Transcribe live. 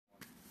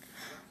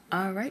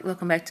All right,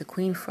 welcome back to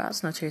Queen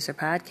Frost No Chaser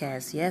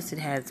podcast. Yes, it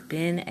has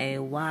been a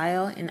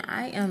while, and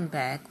I am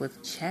back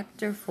with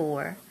Chapter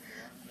 4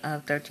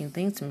 of 13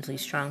 Things Mentally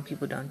Strong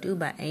People Don't Do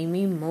by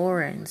Amy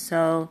Morin.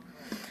 So,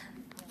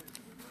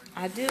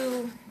 I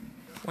do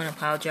want to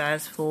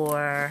apologize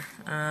for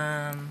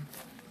a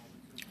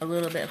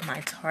little bit of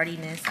my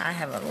tardiness. I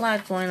have a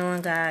lot going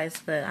on,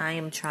 guys, but I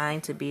am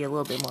trying to be a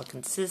little bit more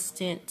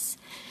consistent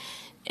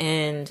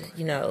and,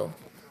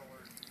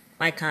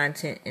 my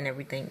content and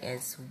everything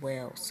as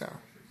well. So,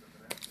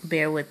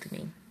 bear with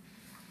me.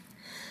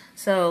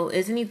 So,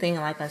 is anything,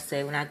 like I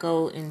said, when I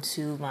go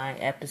into my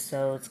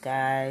episodes,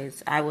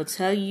 guys, I will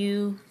tell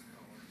you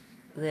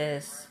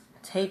this: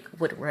 take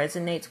what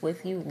resonates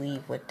with you,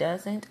 leave what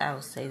doesn't. I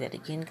will say that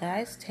again,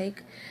 guys: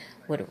 take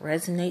what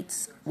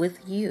resonates with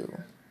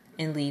you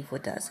and leave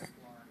what doesn't.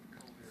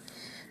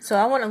 So,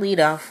 I want to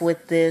lead off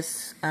with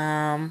this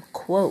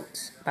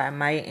quote by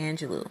Maya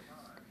Angelou.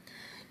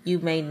 You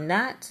may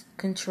not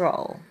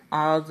control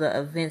all the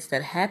events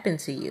that happen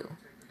to you,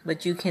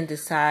 but you can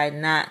decide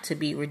not to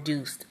be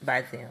reduced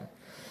by them.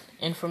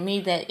 And for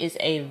me, that is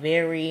a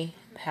very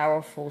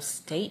powerful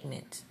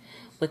statement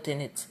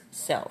within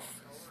itself.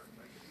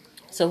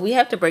 So we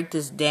have to break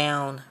this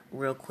down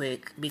real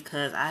quick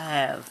because I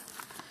have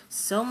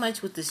so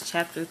much with this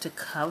chapter to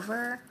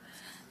cover,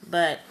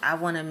 but I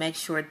want to make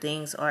sure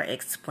things are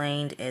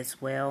explained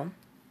as well.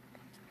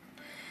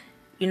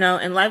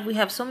 In life we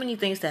have so many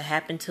things that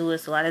happen to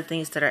us, a lot of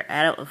things that are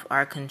out of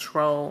our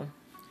control,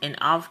 and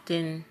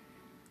often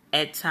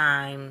at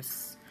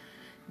times,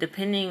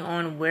 depending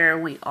on where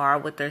we are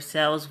with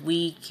ourselves,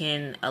 we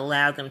can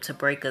allow them to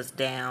break us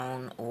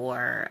down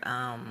or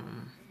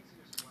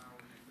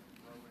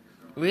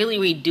really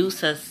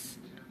reduce us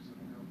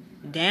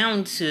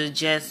down to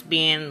just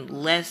being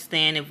less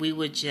than if we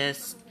would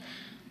just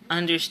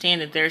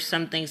understand that there's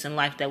some things in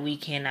life that we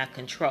cannot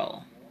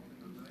control.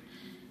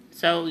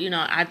 So,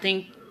 I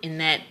think in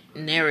that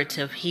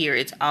narrative here,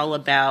 it's all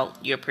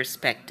about your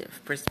perspective.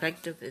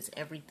 Perspective is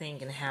everything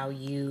in how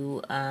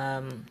you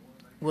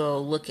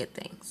will look at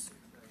things.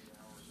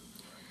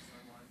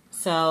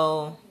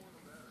 So,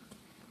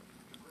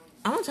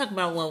 I want to talk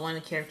about one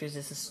of the characters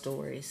is a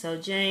story. So,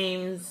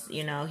 James,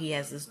 he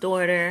has this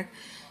daughter,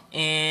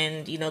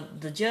 and,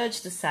 the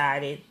judge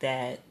decided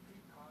that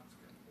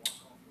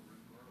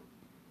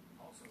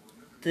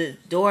the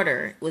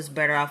daughter was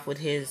better off with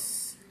his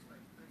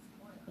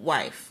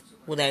wife.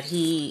 Well, that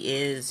he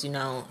is,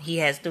 he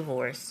has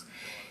divorce.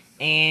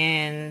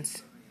 And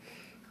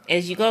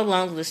as you go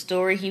along with the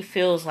story, he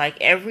feels like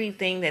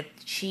everything that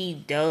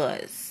she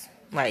does,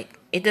 like,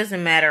 it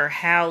doesn't matter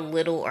how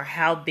little or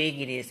how big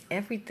it is,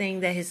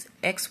 everything that his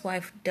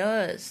ex-wife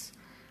does,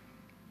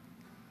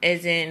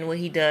 as in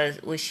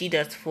what she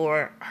does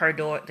for her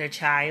daughter, their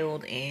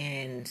child,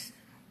 and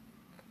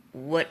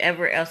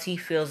whatever else he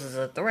feels is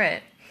a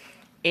threat,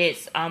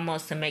 it's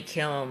almost to make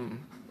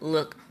him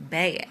look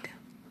bad.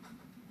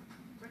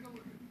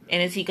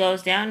 And as he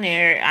goes down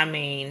there,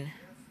 I'm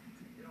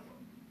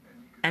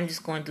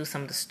just going through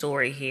some of the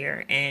story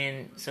here,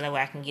 and so that way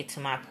I can get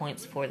to my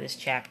points for this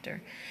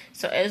chapter.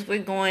 So as we're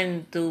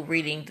going through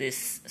reading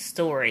this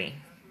story,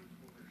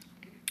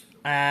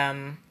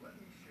 he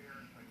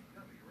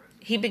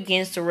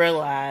begins to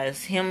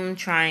realize him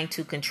trying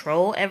to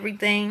control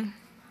everything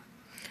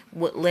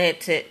what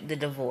led to the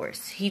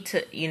divorce.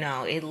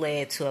 It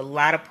led to a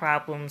lot of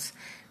problems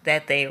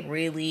that they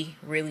really,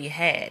 really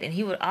had. And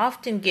he would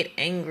often get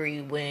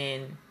angry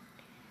when,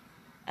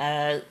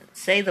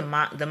 say the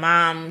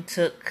mom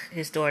took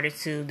his daughter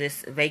to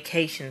this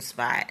vacation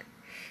spot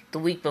the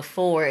week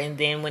before, and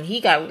then when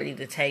he got ready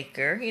to take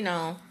her,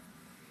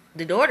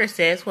 the daughter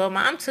says, well,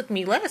 mom took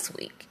me last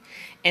week.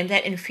 And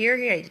that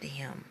infuriated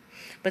him.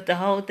 But the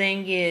whole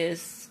thing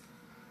is,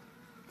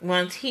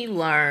 once he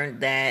learned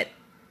that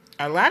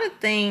a lot of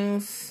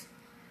things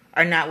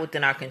are not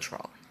within our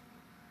control,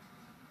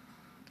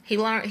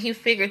 he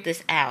figured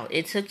this out.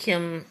 It took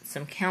him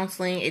some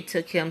counseling. It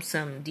took him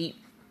some deep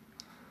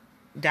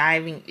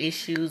diving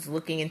issues,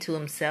 looking into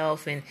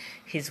himself and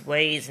his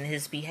ways and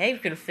his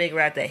behavior to figure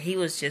out that he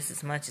was just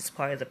as much as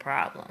part of the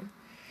problem.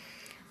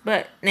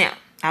 But now,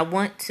 I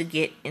want to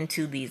get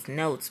into these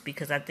notes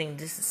because I think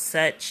this is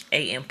such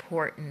an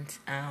important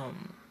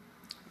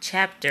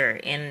chapter.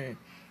 In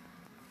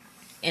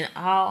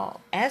all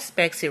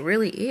aspects, it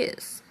really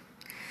is.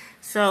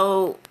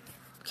 So,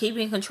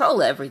 keeping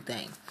control of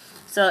everything.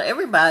 So,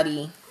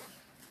 everybody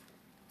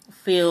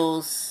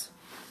feels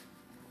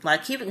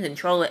like keeping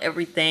control of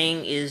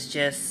everything is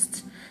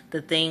just the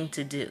thing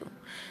to do.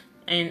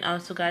 And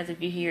also, guys,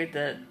 if you hear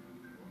the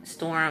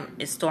storm,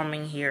 it's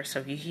storming here. So,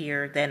 if you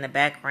hear that in the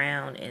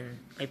background and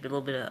maybe a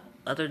little bit of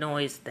other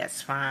noise,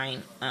 that's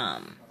fine.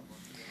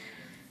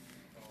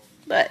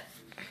 But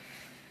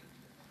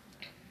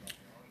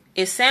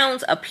it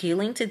sounds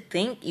appealing to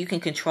think you can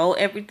control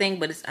everything,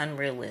 but it's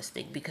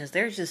unrealistic because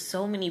there's just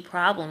so many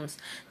problems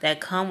that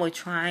come with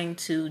trying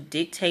to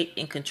dictate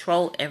and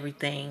control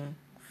everything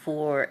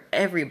for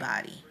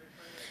everybody.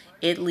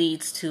 it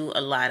leads to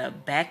a lot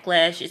of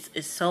backlash.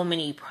 It's so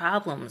many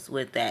problems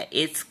with that.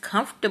 It's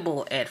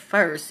comfortable at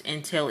first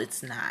until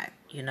it's not,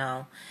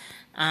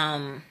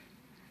 and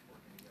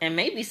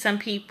maybe some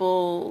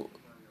people,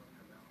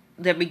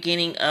 the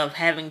beginning of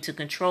having to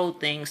control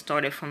things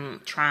started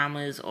from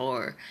traumas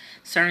or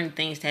certain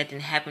things that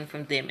didn't happen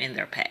from them in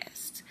their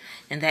past.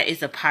 And that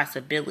is a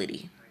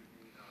possibility.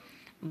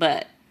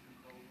 But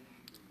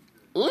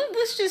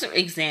let's just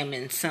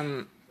examine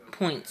some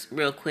points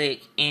real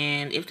quick.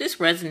 And if this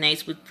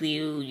resonates with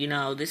you,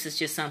 this is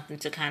just something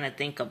to kind of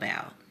think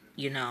about,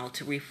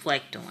 to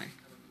reflect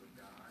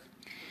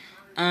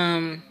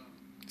on.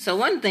 So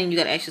one thing you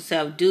got to ask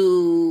yourself,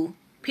 do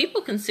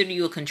people consider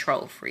you a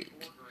control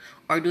freak?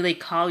 Or do they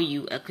call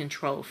you a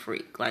control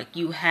freak? Like,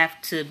 you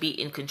have to be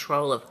in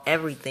control of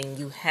everything.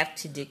 You have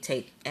to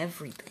dictate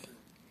everything.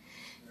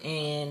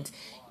 And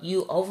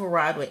you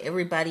override what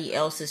everybody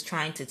else is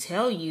trying to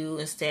tell you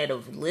instead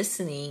of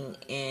listening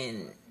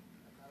and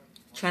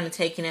trying to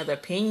take in other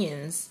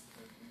opinions,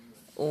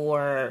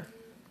 or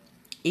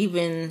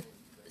even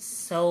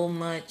so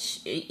much,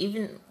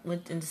 even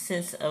within the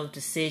sense of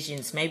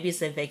decisions. Maybe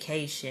it's a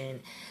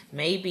vacation.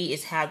 Maybe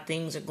it's how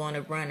things are going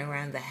to run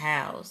around the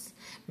house.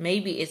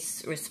 Maybe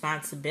it's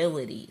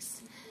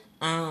responsibilities.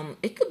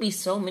 It could be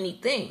so many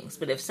things.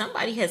 But if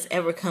somebody has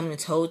ever come and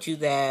told you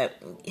that,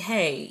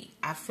 hey,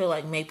 I feel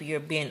like maybe you're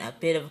being a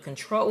bit of a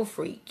control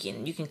freak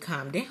and you can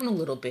calm down a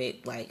little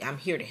bit, like, I'm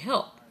here to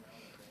help.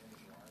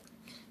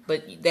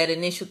 But that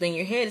initial thing in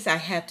your head is, I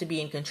have to be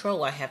in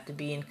control. I have to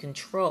be in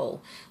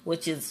control,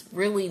 which is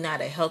really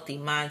not a healthy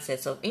mindset.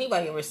 So if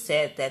anybody ever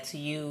said that to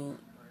you,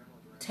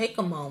 take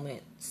a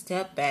moment,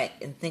 step back,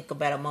 and think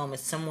about a moment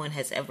someone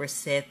has ever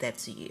said that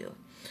to you.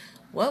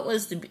 What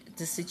was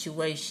the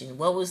situation?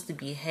 What was the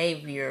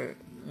behavior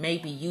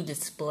maybe you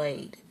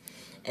displayed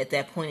at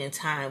that point in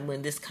time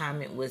when this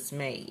comment was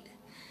made?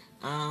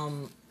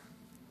 And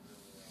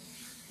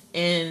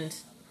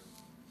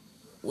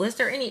was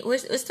there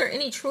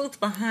any truth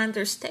behind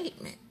their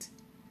statement?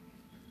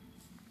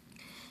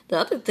 The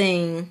other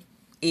thing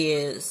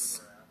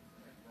is,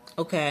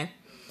 okay,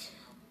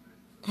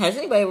 has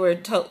anybody ever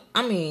told,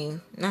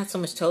 not so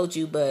much told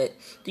you, but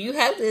do you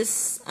have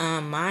this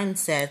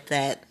mindset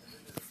that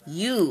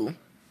you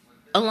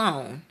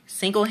alone,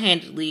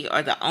 single-handedly,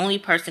 are the only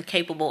person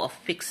capable of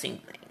fixing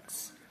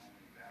things?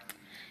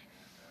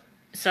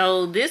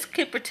 So this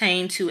could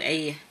pertain to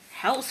a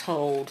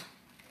household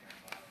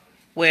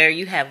where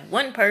you have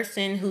one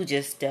person who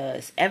just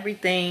does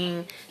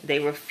everything. They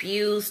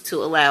refuse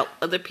to allow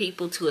other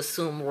people to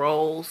assume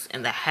roles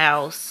in the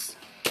house,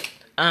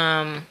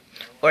 or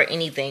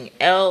anything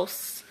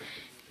else,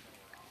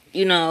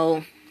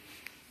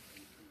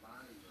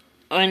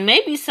 And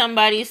maybe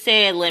somebody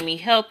said, let me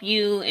help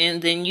you.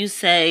 And then you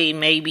say,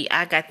 maybe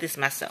I got this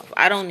myself.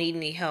 I don't need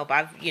any help.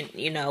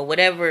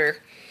 Whatever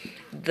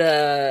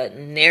the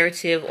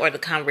narrative or the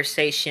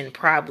conversation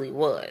probably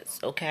was.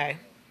 Okay.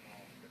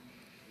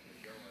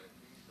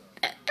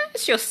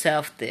 Ask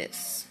yourself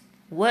this.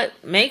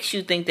 What makes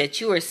you think that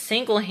you are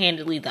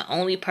single-handedly the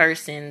only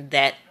person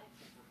that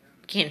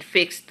can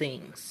fix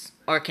things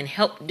or can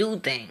help do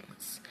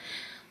things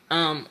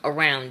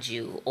around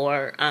you?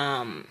 Or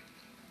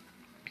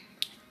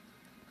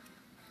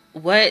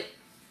what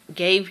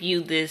gave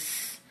you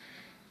this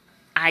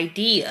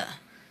idea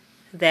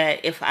that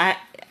if I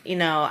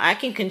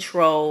can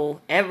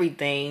control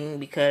everything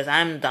because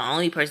I'm the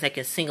only person that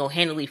can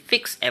single-handedly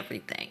fix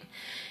everything?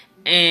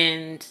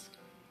 And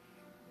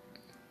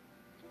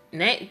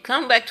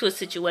come back to a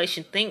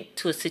situation, think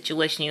to a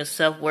situation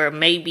yourself where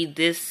maybe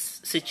this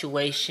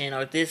situation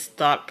or this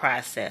thought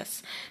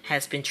process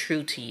has been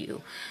true to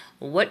you.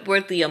 What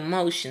were the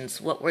emotions?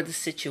 What were the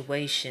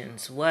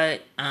situations? Who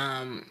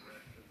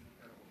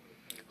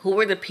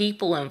were the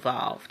people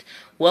involved?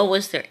 What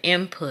was their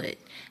input?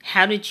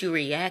 How did you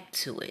react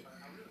to it?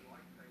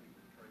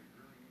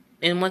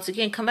 And once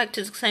again, come back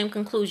to the same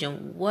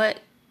conclusion. Was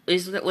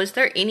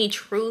there any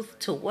truth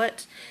to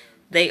what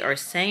they are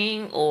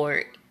saying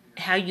or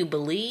how you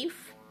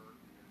believe?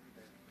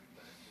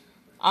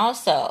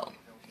 Also,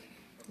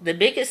 the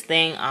biggest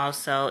thing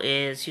also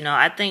is,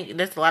 I think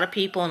there's a lot of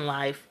people in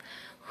life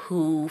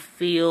who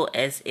feel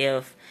as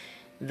if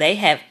they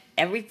have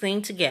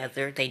everything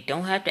together. They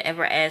don't have to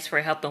ever ask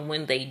for help. And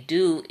when they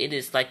do, it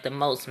is like the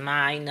most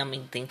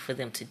mind-numbing thing for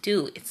them to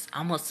do. It's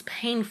almost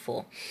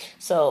painful.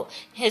 So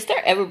has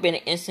there ever been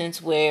an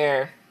instance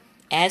where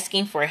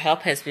asking for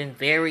help has been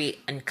very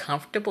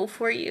uncomfortable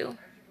for you?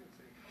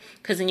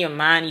 Because in your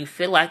mind, you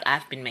feel like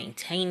I've been on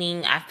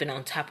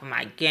top of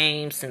my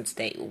game since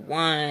day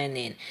one.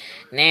 And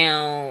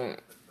now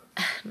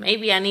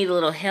maybe I need a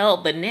little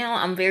help, but now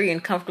I'm very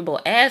uncomfortable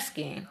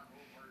asking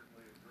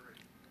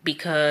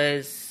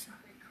because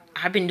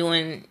I've been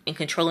doing and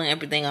controlling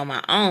everything on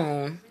my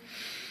own.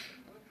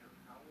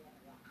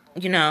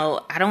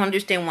 I don't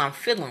understand why I'm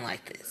feeling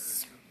like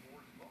this.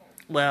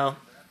 Well,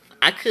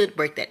 I could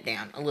break that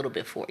down a little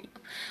bit for you.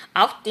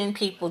 Often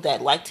people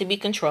that like to be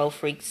control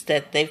freaks,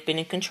 that they've been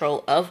in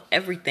control of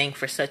everything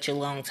for such a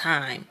long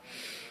time,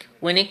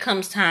 when it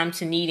comes time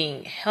to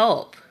needing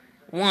help,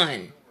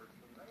 One,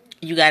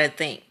 you got to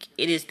think.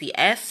 It is the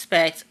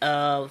aspect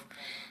of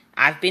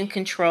I've been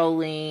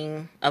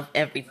controlling of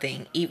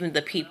everything, even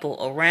the people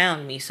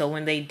around me. So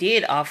when they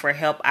did offer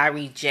help, I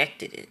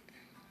rejected it.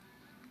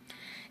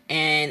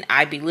 And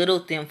I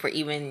belittled them for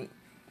even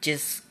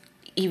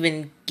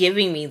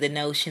giving me the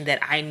notion that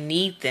I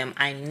need them.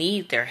 I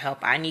need their help.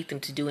 I need them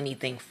to do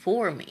anything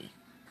for me.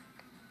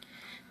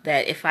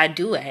 That if I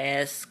do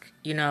ask,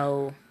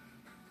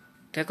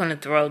 they're going to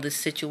throw this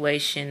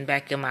situation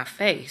back in my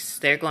face.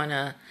 They're going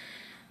to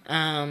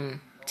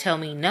tell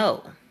me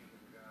no.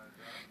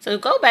 So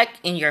go back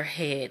in your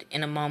head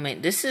in a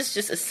moment. These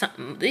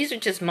are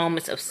just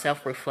moments of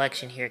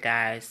self-reflection here,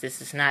 guys.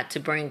 This is not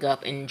to bring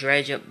up and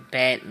dredge up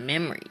bad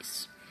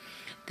memories.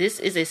 This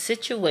is a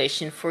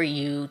situation for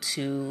you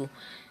to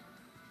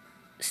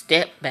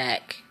step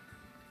back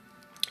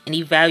and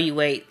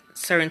evaluate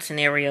certain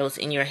scenarios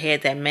in your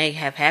head that may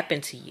have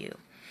happened to you.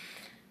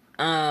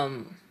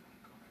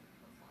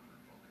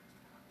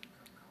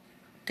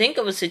 Think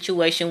of a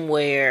situation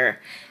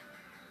where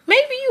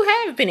maybe you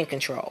have been in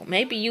control.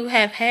 Maybe you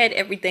have had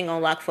everything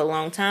on lock for a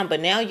long time, but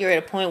now you're at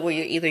a point where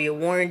you're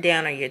worn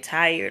down or you're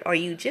tired or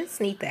you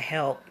just need the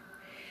help.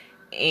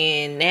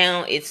 And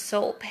now it's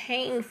so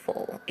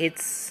painful.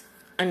 It's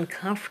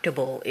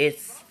uncomfortable.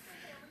 It's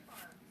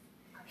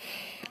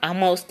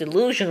almost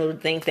delusional to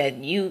think that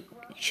you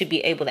should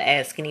be able to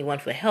ask anyone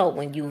for help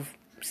when you've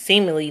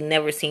seemingly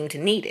never seemed to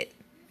need it.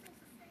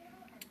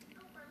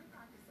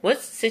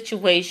 What's the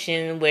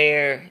situation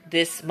where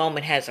this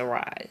moment has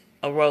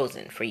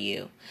arisen for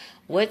you?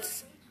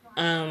 What's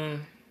the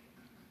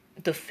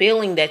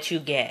feeling that you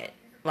get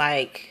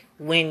like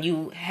when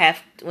you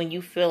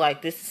feel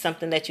like this is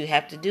something that you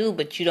have to do,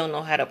 but you don't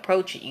know how to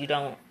approach it? You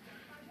don't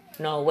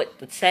know what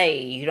to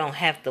say. You don't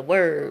have the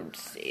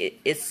words.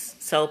 It's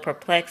so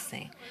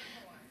perplexing.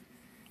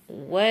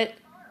 What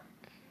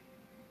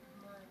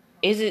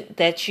is it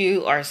that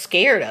you are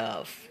scared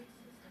of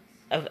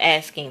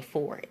asking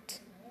for it?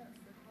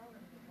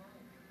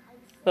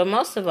 But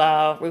most of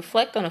all,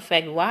 reflect on the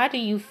fact, why do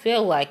you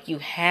feel like you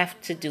have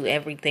to do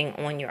everything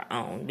on your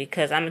own?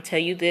 Because I'm going to tell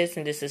you this,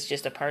 and this is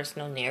just a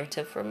personal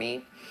narrative for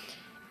me.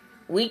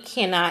 We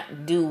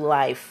cannot do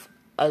life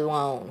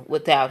alone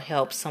without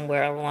help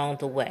somewhere along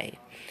the way.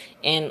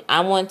 And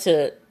I want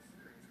to,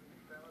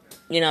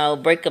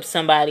 break up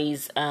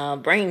somebody's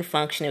brain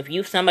function.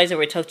 If somebody's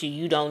ever told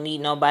you don't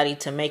need nobody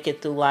to make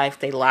it through life,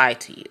 they lie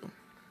to you.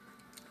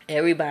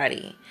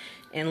 Everybody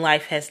in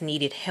life has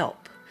needed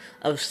help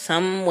of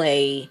some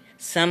way,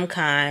 some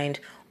kind,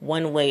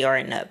 one way or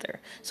another.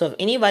 So if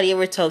anybody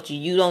ever told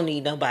you don't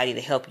need nobody to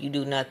help you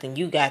do nothing,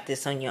 you got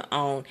this on your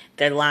own,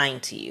 they're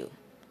lying to you.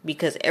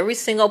 Because every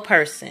single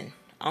person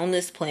on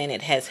this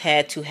planet has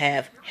had to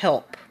have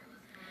help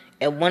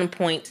at one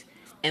point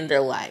in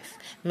their life.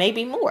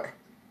 Maybe more.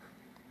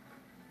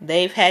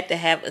 They've had to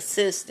have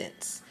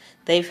assistance.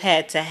 They've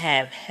had to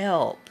have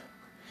help.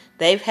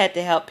 They've had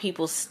to help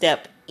people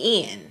step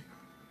in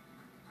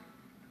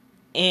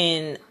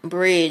and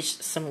bridge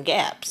some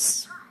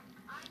gaps.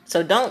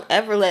 So don't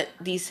ever let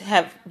these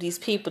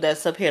people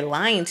that's up here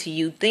lying to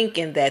you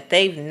thinking that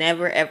they've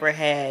never ever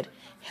had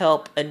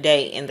help a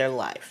day in their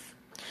life.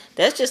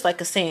 That's just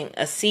like saying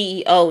a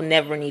CEO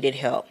never needed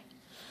help.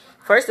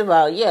 First of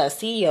all, a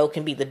CEO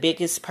can be the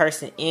biggest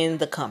person in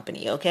the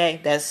company. Okay,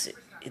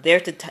 they're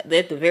at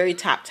the very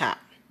top,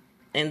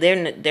 and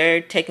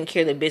they're taking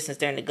care of the business.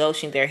 They're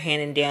negotiating. They're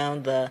handing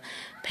down the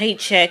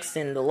paychecks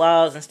and the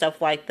laws and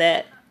stuff like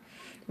that.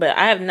 But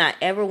I have not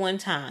ever one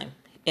time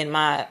in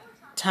my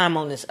time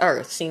on this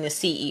earth seen a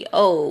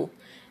CEO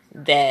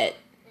that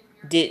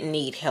didn't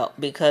need help,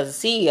 because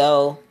the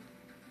CEO,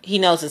 he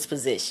knows his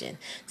position.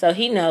 So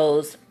he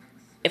knows,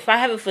 if I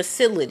have a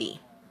facility,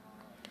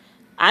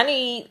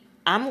 I'm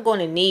going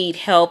to need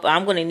help.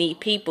 I'm going to need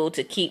people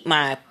to keep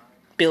my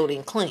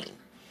building clean.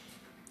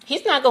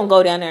 He's not going to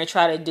go down there and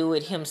try to do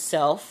it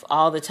himself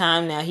all the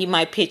time. Now, he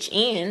might pitch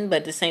in, but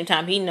at the same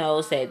time, he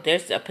knows that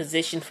there's a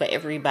position for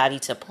everybody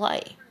to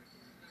play.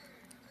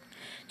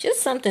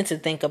 Just something to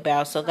think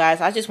about. So, guys,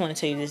 I just want to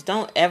tell you this.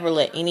 Don't ever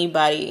let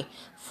anybody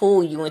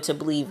fool you into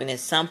believing at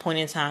some point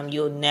in time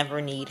you'll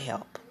never need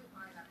help.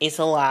 It's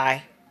a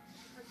lie.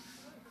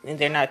 And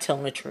they're not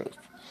telling the truth.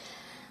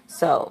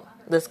 So,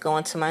 let's go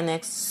into my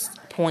next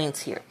point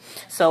here.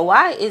 So,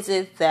 why is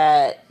it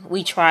that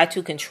we try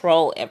to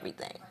control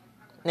everything?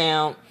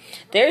 Now,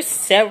 there's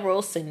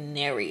several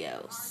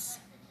scenarios.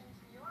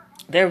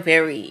 They're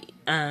very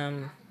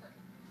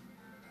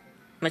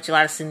much a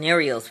lot of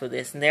scenarios for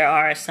this, and there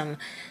are some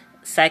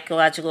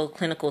psychological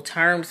clinical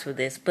terms for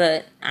this,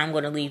 but I'm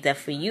going to leave that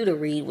for you to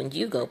read when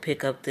you go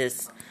pick up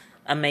this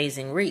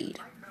amazing read.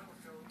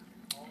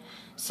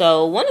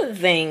 So one of the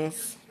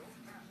things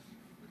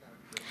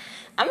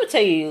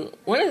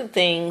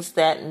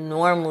that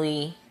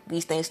normally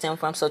these things stem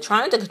from, so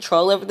trying to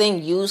control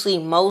everything usually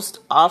most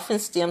often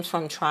stems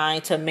from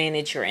trying to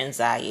manage your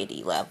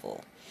anxiety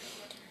level.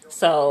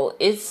 So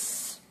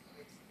it's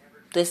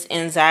this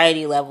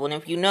anxiety level. And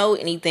if you know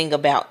anything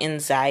about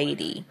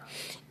anxiety,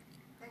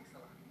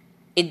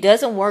 it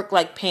doesn't work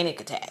like panic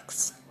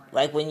attacks.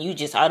 Like when you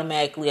just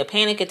automatically, a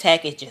panic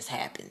attack, it just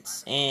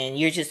happens. And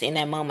you're just in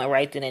that moment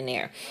right then and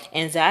there.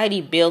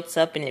 Anxiety builds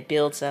up and it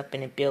builds up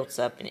and it builds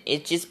up. And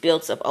it just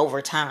builds up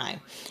over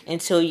time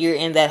until you're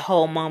in that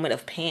whole moment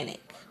of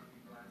panic,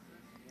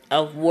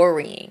 of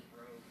worrying.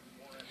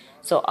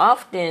 So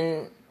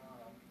often,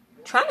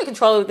 trying to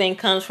control everything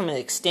comes from an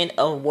extent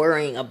of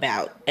worrying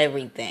about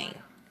everything.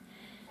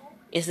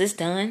 Is this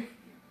done?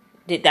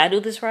 Did I do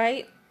this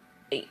right?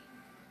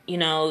 You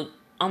know,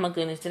 oh my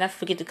goodness, did I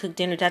forget to cook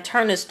dinner? Did I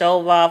turn the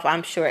stove off?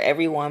 I'm sure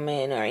every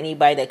woman or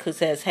anybody that cooks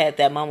has had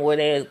that moment where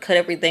they cut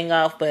everything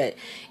off, but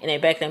in their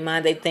back of their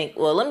mind, they think,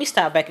 well, let me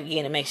stop back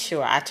again and make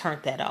sure I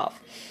turned that off.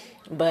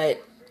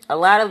 But a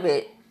lot of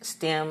it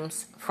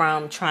stems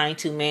from trying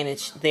to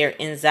manage their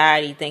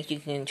anxiety, think you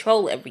can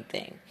control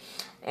everything.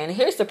 And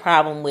here's the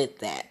problem with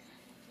that.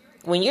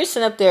 When you're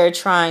sitting up there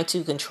trying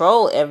to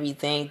control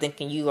everything,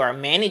 thinking you are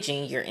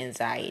managing your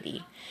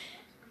anxiety,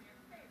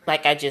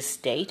 like I just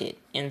stated,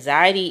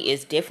 anxiety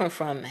is different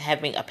from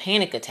having a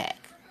panic attack.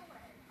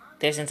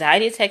 There's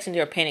anxiety attacks and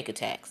there are panic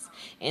attacks.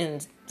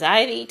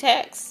 Anxiety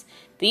attacks,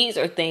 these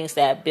are things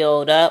that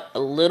build up a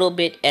little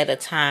bit at a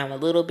time,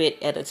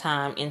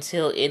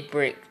 until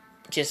it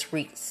just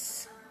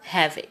wreaks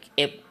havoc.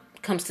 It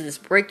comes to this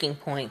breaking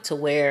point to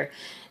where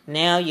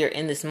now you're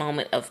in this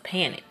moment of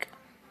panic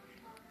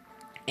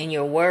and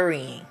you're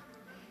worrying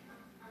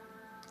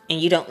and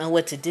you don't know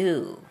what to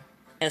do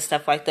and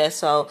stuff like that.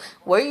 So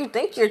where you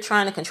think you're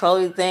trying to control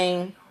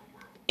everything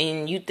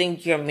and you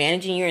think you're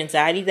managing your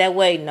anxiety that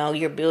way, no,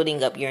 you're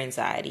building up your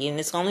anxiety. And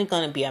it's only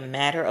going to be a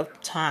matter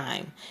of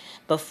time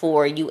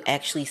before you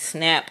actually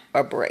snap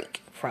or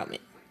break from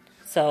it.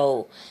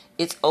 So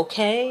it's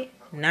okay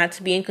not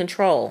to be in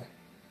control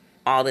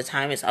all the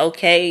time. It's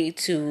okay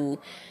to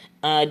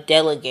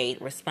delegate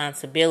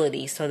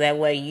responsibility so that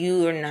way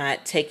you are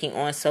not taking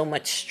on so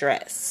much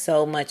stress,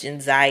 so much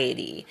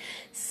anxiety,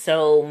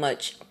 so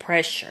much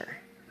pressure.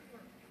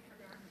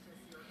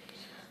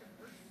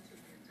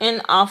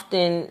 And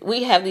often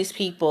we have these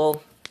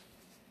people,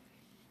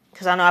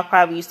 because I know I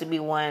probably used to be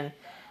one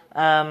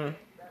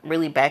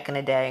really back in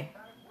the day,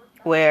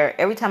 where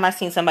every time I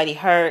seen somebody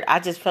hurt, I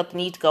just felt the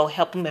need to go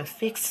help them and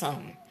fix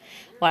them.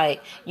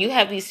 Like, you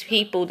have these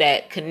people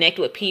that connect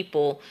with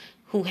people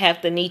who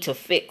have the need to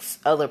fix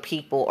other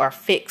people or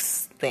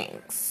fix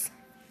things,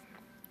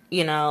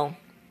 you know.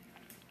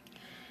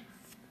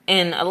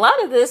 And a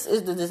lot of this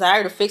is the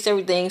desire to fix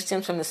everything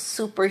stems from the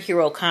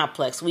superhero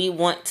complex. We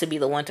want to be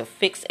the one to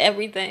fix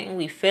everything.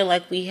 We feel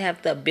like we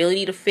have the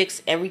ability to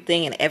fix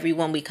everything and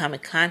everyone we come in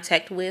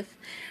contact with.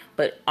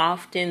 But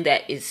often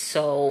that is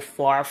so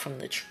far from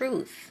the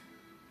truth.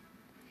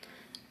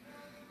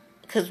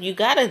 Because you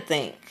got to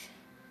think,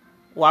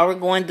 while we're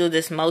going through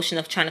this motion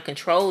of trying to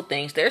control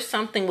things, there's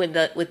something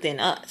within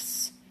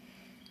us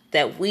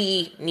that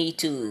we need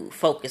to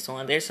focus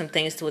on. There's some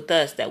things with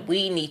us that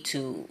we need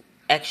to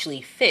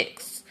actually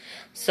fix.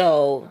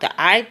 So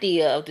the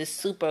idea of this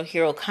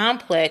superhero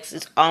complex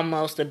is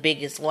almost the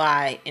biggest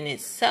lie in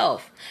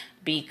itself,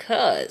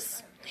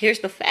 because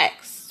here's the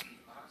facts.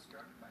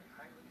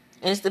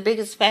 And it's the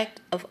biggest fact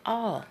of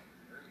all.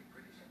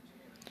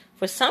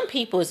 For some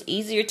people, it's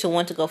easier to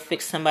want to go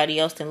fix somebody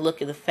else than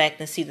look at the fact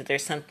and see that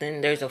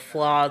there's a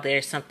flaw,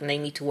 there's something they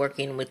need to work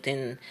in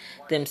within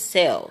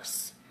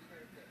themselves.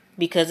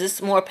 Because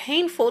it's more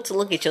painful to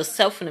look at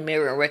yourself in the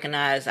mirror and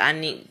recognize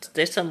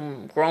there's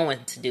some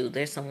growing to do.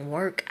 There's some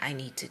work I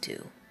need to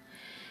do.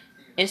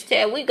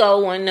 Instead, we go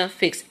wanting to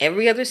fix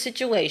every other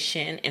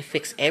situation and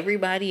fix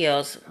everybody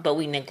else, but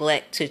we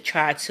neglect to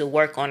try to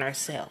work on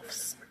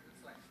ourselves.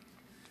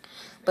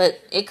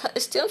 But it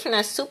stems from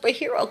that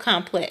superhero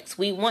complex.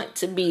 We want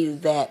to be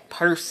that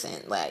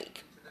person.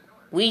 Like,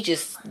 we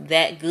just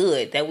that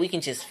good that we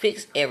can just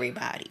fix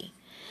everybody.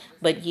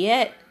 But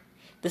yet,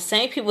 the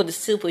same people with the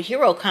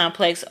superhero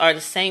complex are the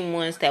same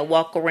ones that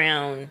walk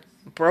around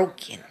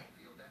broken,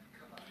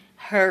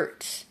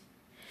 hurt.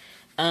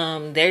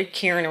 They're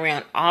carrying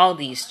around all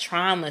these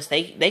traumas.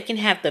 They can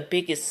have the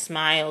biggest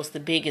smiles, the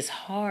biggest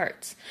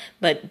hearts,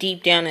 but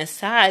deep down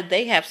inside,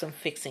 they have some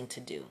fixing to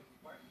do.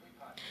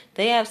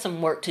 They have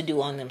some work to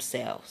do on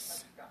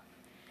themselves.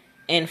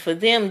 And for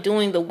them,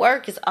 doing the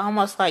work is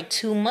almost like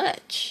too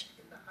much.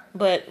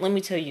 But let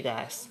me tell you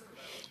guys,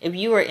 if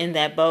you are in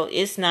that boat,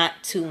 it's not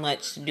too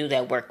much to do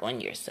that work on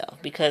yourself.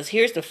 Because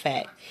here's the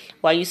fact.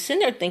 While you're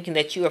sitting there thinking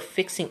that you are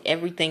fixing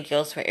everything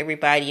else for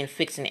everybody and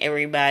fixing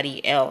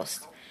everybody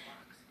else,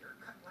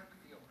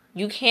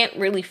 you can't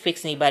really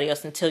fix anybody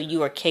else until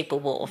you are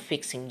capable of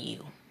fixing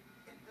you.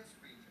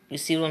 You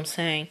see what I'm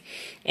saying?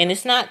 And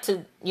it's not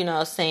to,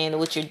 saying that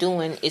what you're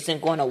doing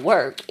isn't going to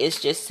work.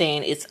 It's just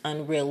saying it's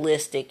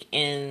unrealistic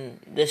in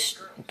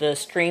the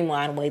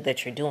streamlined way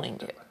that you're doing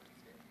it.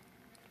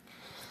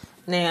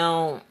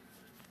 Now,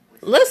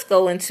 let's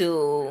go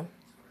into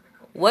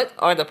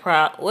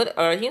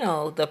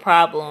the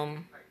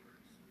problem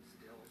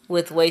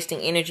with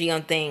wasting energy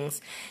on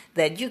things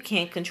that you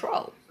can't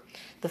control.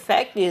 The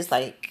fact is,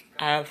 like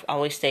I've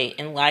always said,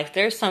 in life,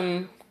 there's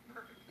some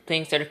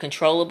things that are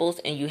controllables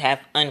and you have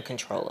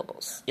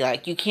uncontrollables.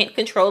 Like, you can't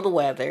control the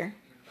weather.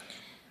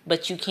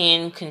 but you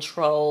can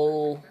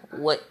control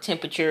what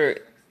temperature,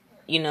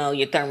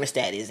 your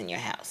thermostat is in your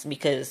house,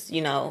 because,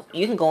 you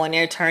can go in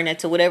there, turn it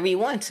to whatever you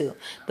want to,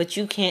 but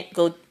you can't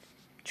go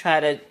try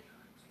to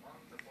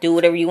do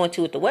whatever you want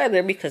to with the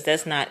weather, because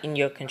that's not in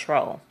your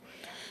control.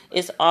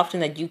 It's often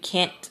that you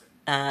can't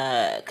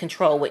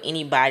control what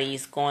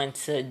anybody's going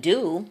to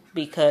do,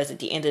 because at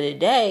the end of the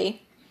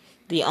day,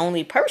 the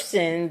only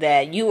person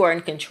that you are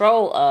in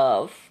control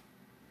of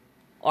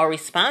or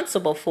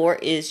responsible for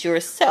is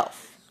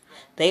yourself.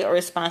 They are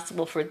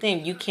responsible for them.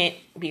 You can't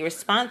be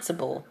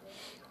responsible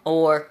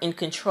or in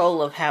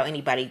control of how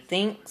anybody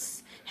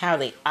thinks, how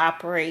they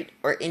operate,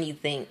 or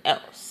anything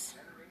else.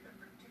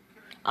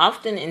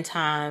 Often in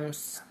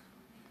times,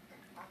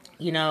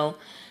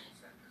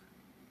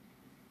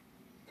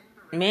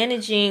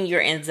 managing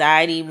your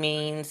anxiety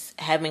means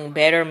having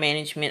better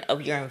management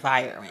of your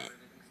environment.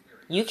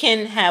 You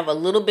can have a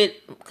little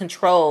bit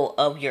control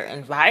of your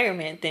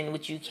environment than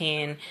what you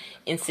can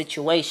in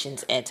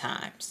situations at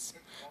times.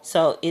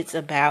 So it's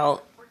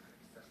about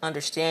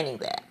understanding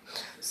that.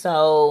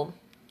 So,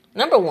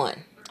 number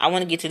one, I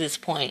want to get to this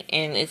point,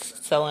 and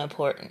it's so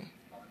important.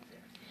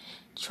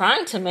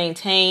 Trying to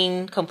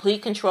maintain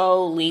complete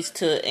control leads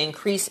to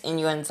increase in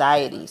your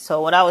anxiety.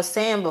 So what I was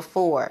saying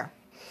before,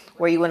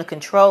 where you want to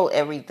control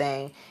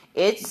everything,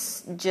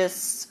 it's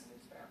just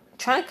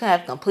trying to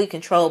have complete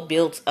control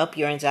builds up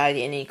your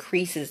anxiety and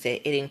increases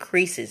it. It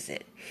increases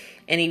it.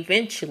 And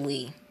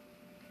eventually,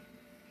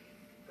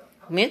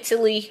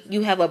 mentally,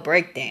 you have a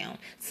breakdown.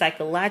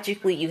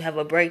 Psychologically, you have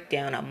a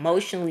breakdown.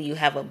 Emotionally, you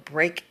have a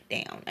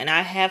breakdown. And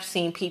I have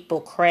seen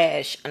people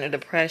crash under the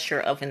pressure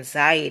of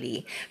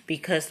anxiety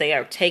because they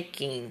are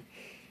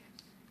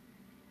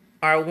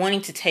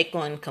wanting to take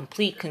on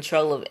complete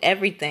control of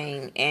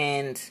everything,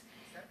 and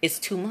it's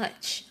too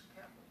much.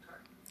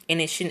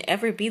 And it shouldn't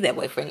ever be that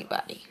way for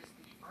anybody.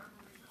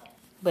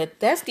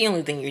 But that's the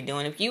only thing you're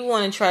doing. If you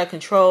want to try to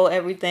control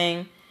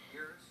everything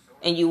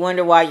and you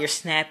wonder why you're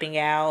snapping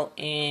out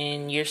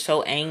and you're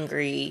so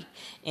angry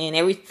and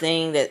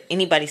everything that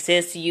anybody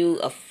says to you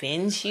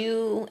offends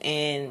you,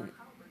 and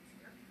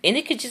it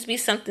could just be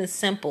something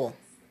simple.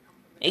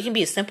 It can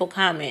be a simple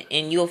comment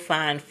and you'll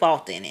find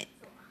fault in it.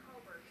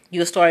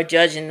 You'll start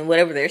judging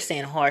whatever they're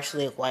saying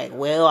harshly, like,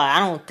 well, I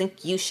don't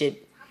think you should.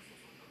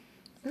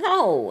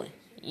 No,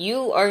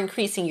 you are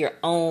increasing your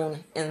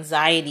own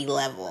anxiety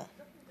level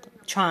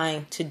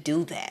trying to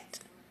do that.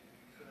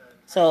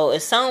 So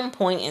at some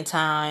point in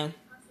time,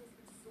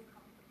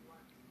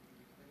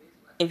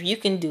 if you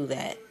can do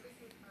that,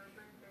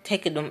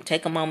 take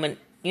a moment,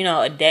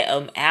 a day,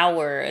 an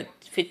hour,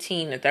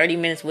 15 or 30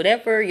 minutes,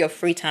 whatever your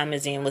free time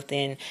is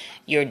within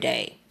your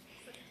day.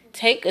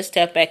 Take a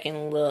step back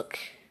and look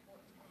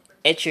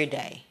at your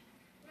day.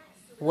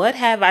 What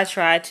have I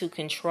tried to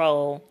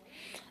control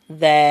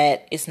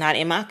that is not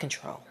in my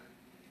control?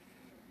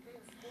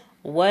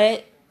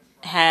 What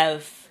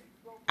have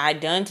I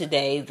done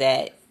today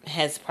that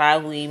has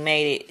probably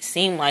made it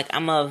seem like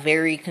I'm a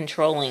very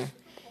controlling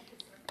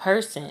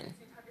person?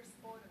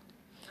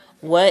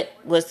 What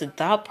was the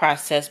thought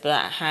process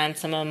behind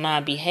some of my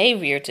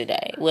behavior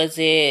today? Was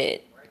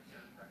it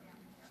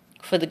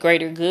for the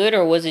greater good,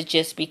 or was it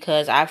just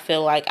because I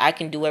feel like I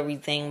can do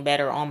everything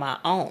better on my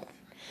own?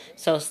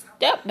 So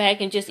step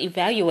back and just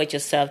evaluate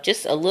yourself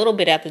just a little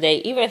bit out the day,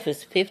 even if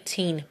it's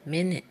 15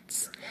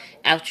 minutes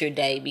out your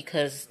day,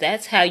 because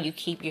that's how you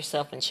keep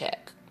yourself in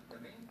check.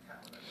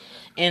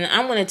 And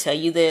I'm going to tell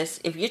you this,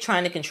 if you're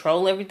trying to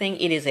control everything,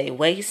 it is a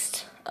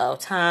waste of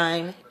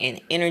time and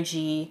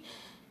energy.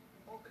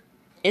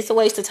 It's a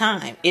waste of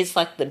time. It's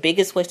like the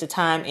biggest waste of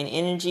time and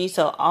energy.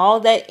 So all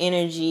that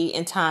energy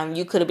and time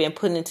you could have been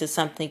putting into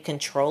something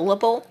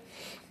controllable,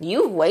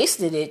 you've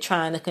wasted it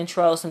trying to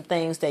control some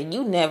things that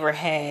you never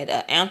had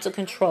an ounce of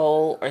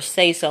control or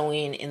say so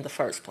in the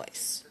first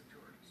place.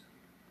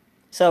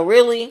 So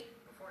really,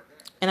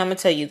 and I'm going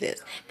to tell you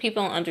this,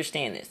 people don't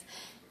understand this.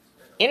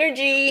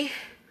 Energy,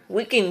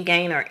 we can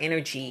gain our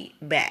energy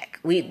back.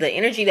 The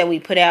energy that we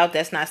put out,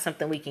 that's not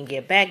something we can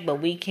get back, but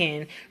we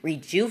can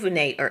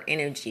rejuvenate our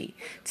energy.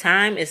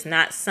 Time is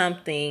not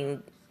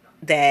something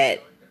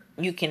that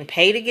you can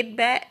pay to get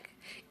back.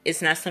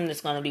 It's not something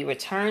that's going to be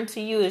returned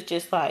to you. It's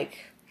just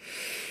like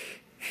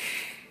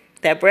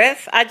that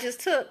breath I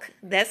just took.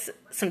 That's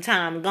some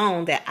time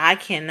gone that I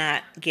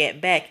cannot get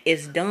back.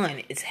 It's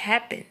done. It's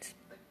happened.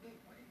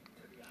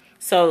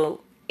 So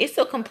it's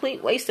a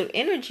complete waste of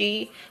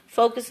energy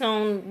focused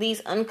on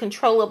these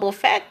uncontrollable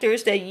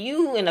factors that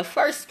you, in the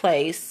first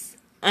place,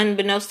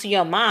 unbeknownst to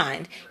your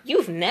mind,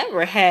 you've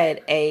never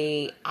had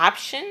a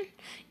option,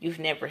 you've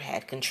never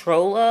had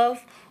control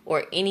of,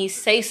 or any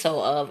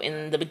say-so of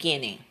in the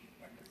beginning.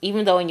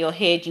 Even though in your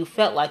head you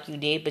felt like you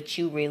did, but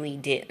you really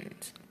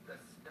didn't.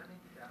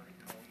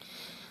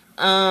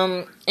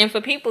 And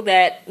for people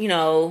that,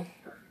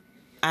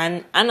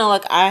 I know,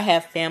 like, I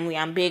have family.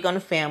 I'm big on the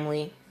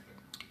family.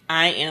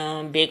 I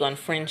am big on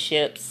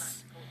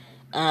friendships.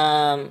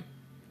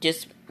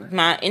 Just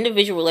my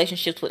individual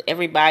relationships with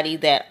everybody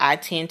that I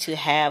tend to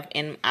have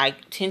and I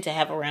tend to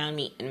have around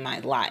me in my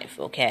life,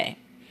 okay?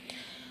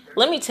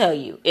 let me tell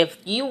you, if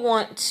you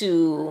want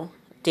to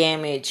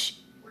damage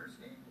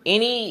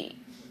any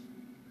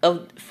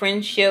of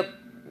friendship,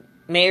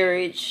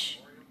 marriage,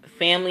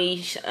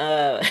 family,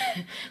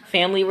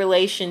 family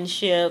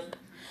relationship,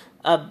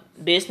 a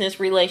business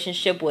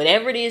relationship,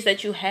 whatever it is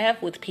that you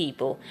have with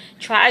people,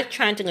 try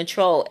trying to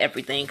control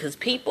everything, because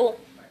people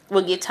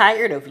will get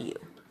tired of you.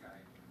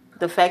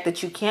 The fact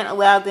that you can't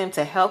allow them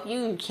to help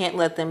you, you can't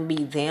let them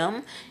be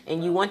them,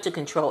 and you want to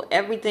control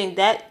everything,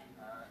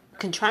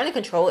 trying to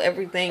control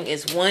everything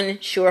is one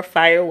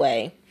surefire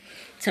way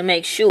to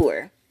make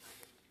sure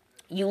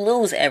you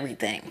lose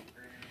everything.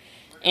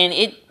 And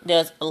it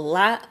does a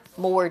lot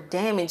more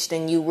damage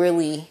than you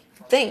really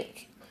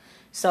think.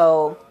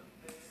 So,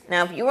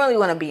 now if you really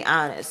want to be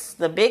honest,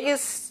 the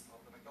biggest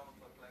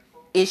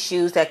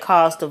issues that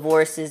cause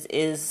divorces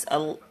is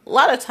a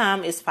lot of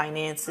time is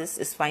finances,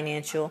 is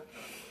financial.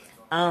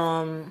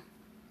 And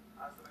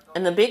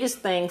the biggest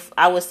thing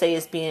I would say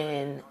is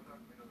being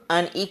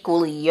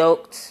unequally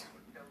yoked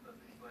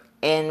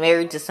and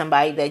married to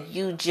somebody that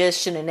you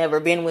just should have never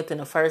been with in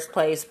the first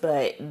place,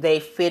 but they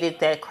fitted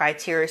that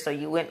criteria, so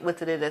you went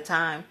with it at the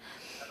time.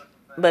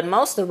 But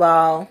most of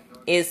all,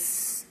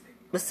 it's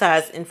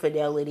besides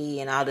infidelity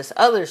and all this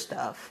other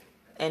stuff,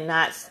 and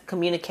not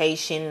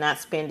communication, not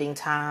spending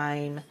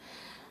time,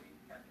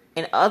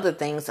 and other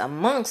things,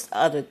 amongst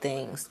other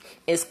things,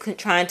 is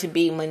trying to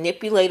be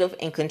manipulative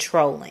and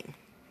controlling.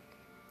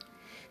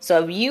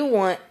 So if you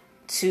want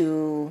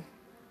to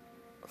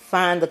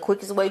find the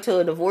quickest way to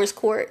a divorce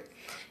court,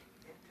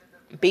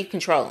 be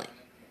controlling.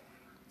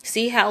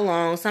 See how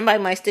long.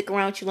 Somebody might stick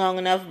around with you long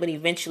enough, but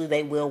eventually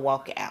they will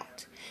walk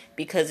out.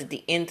 Because at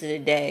the end of the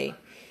day,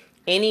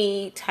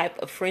 any type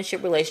of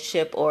friendship,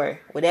 relationship, or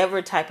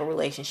whatever type of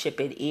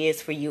relationship it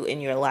is for you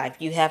in your life,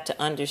 you have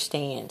to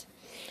understand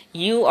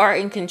you are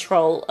in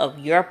control of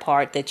your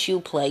part that you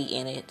play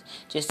in it,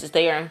 just as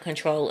they are in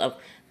control of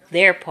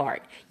their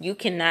part. You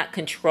cannot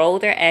control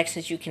their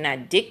actions. You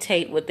cannot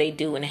dictate what they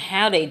do and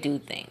how they do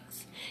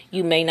things.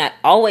 You may not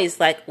always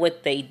like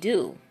what they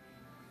do,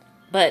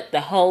 but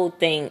the whole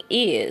thing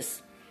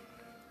is,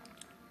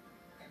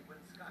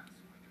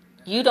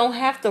 you don't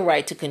have the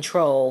right to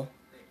control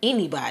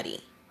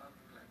anybody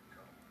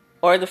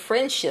or the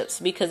friendships,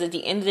 because at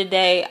the end of the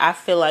day, I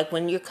feel like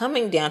when you're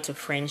coming down to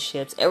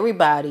friendships,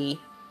 everybody,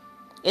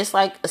 it's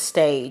like a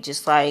stage.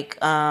 It's like,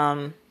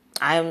 I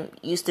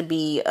used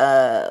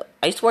to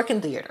work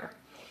in theater.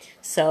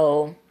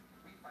 So,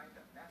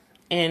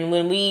 and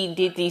when we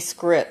did these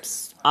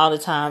scripts all the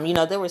time,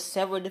 there were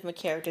several different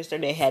characters there.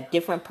 They had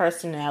different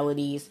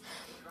personalities,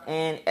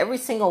 and every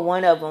single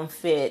one of them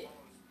fit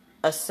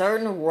a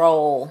certain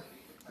role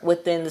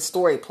within the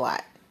story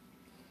plot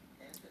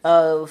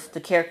of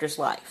the character's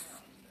life.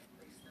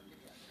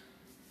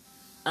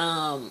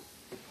 And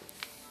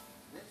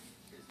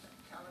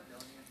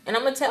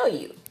I'm going to tell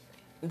you,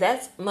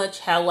 that's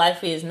much how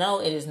life is.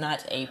 No, it is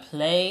not a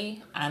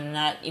play. I'm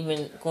not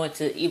even going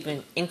to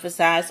even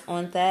emphasize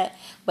on that.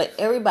 But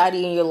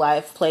everybody in your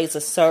life plays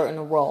a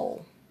certain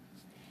role.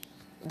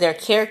 Their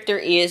character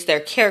is their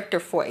character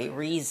for a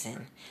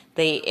reason.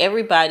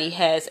 Everybody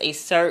has a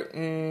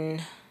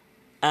certain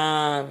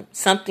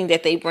something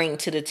that they bring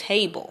to the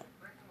table.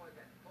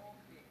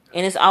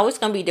 And it's always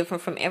going to be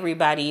different from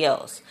everybody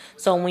else.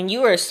 So when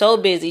you are so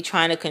busy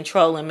trying to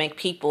control and make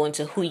people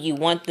into who you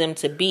want them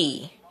to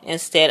be,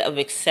 instead of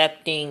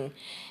accepting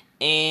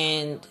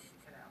and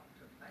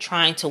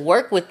trying to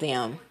work with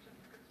them,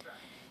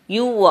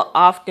 you will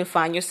often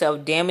find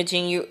yourself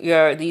damaging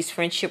your these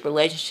friendship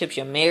relationships,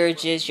 your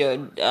marriages, your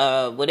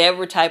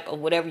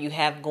whatever you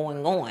have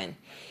going on,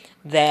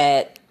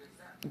 that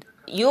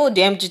you'll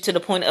damage it to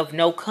the point of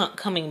no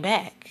coming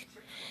back.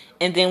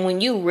 And then when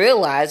you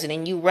realize it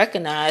and you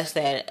recognize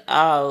that,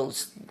 oh,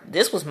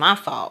 this was my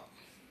fault,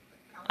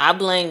 I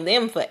blame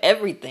them for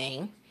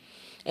everything.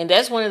 And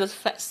that's one of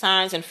the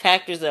signs and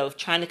factors of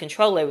trying to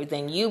control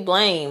everything. You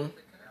blame.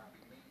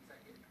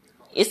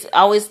 It's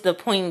always the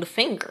pointing the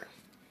finger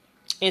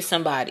at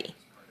somebody.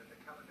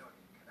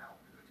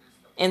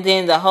 And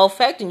then the whole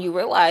fact, and you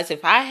realize,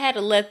 if I had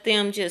to let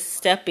them just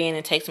step in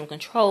and take some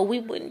control, we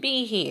wouldn't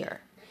be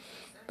here.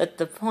 But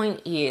the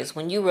point is,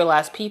 when you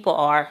realize people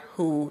are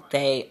who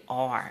they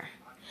are,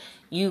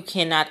 you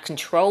cannot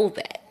control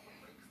that.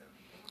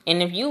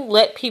 And if you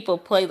let people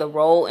play the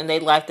role in their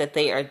life that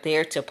they are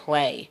there to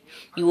play,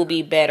 you will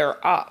be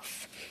better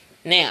off.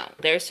 Now,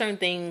 there are certain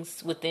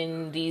things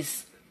within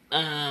these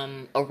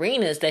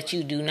arenas that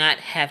you do not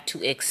have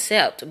to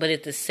accept, but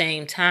at the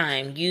same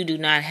time, you do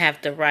not have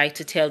the right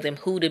to tell them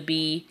who to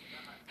be,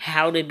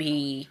 how to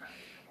be,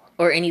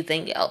 or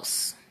anything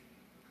else.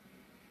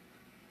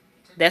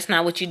 That's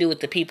not what you do with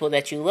the people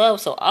that you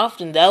love. So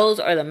often those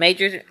are the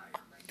major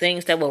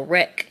things that will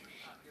wreck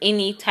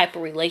any type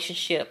of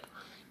relationship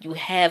you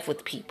have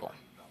with people.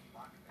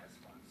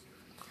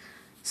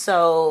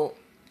 So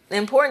the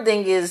important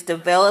thing is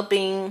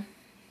developing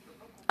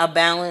a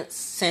balanced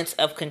sense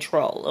of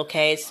control.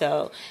 Okay,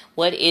 so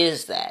what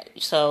is that?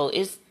 So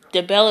it's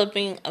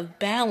developing a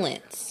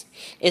balance.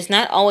 It's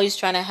not always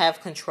trying to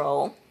have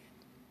control.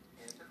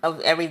 of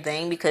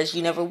everything because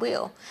you never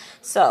will.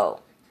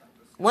 So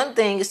one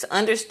thing is to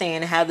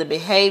understand how the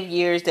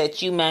behaviors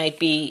that you might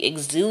be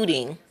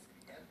exuding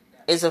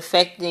is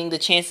affecting the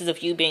chances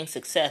of you being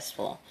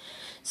successful.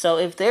 So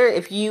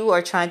if you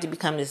are trying to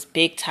become this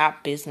big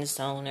top business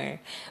owner,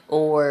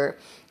 or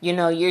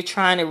you're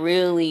trying to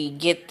really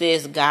get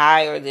this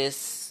guy or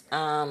this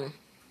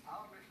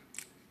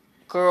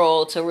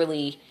girl to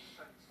really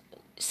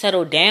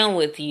settle down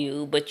with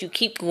you, but you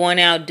keep going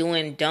out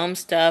doing dumb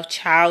stuff,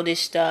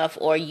 childish stuff,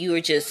 or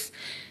you're just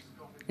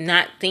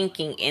not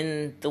thinking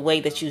in the way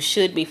that you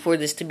should be for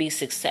this to be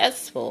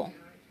successful,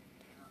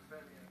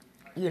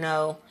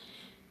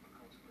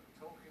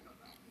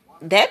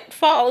 that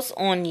falls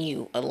on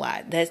you a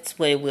lot. That's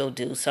what it will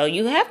do. So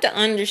you have to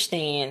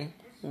understand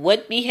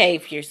what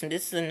behaviors, and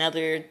this is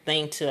another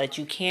thing that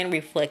you can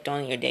reflect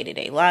on in your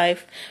day-to-day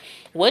life.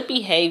 What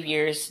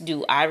behaviors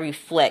do I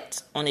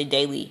reflect on a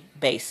daily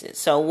basis?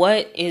 So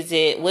what's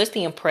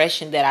the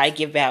impression that I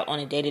give out on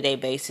a day-to-day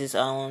basis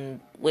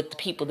with the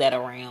people that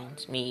are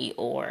around me,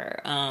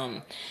 or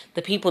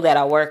the people that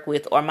I work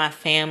with, or my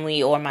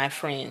family, or my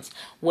friends?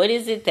 What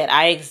is it that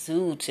I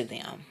exude to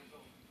them?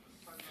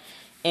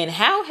 And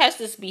how has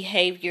this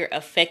behavior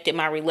affected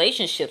my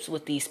relationships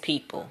with these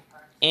people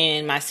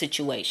and my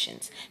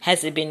situations?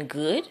 Has it been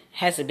good?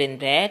 Has it been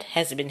bad?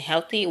 Has it been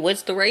healthy?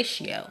 What's the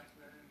ratio?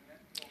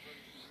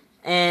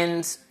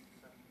 And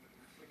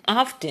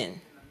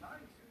often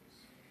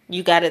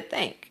you got to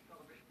think,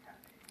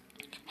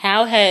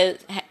 how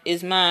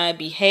is my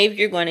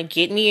behavior going to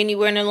get me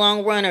anywhere in the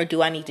long run, or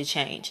do I need to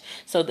change?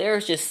 So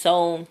there's just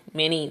so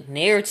many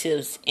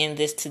narratives in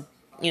this to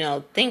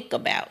think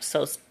about.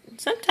 So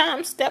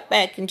sometimes step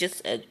back and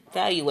just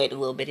evaluate a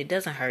little bit. It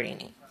doesn't hurt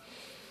any.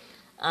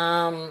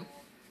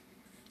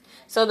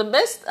 So the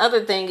best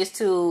other thing is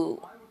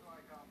to,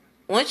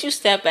 once you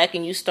step back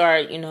and you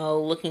start,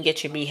 looking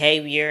at your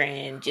behavior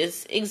and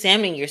just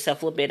examining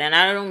yourself a little bit. And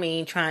I don't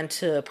mean trying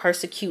to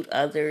persecute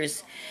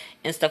others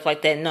and stuff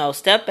like that. No,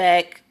 step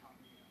back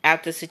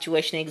after the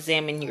situation,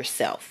 examine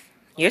yourself.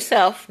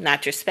 Yourself,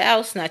 not your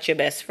spouse, not your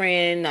best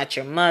friend, not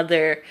your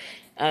mother,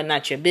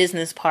 not your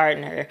business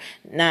partner,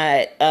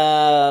 not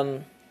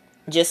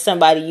just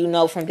somebody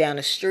from down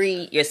the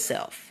street,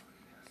 yourself.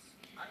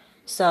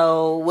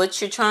 So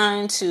what you're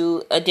trying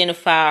to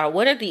identify,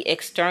 what are the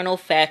external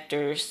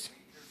factors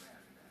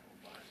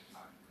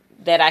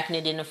that I can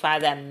identify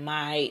that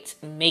might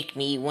make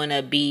me want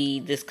to be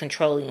this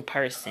controlling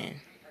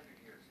person?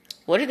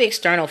 What are the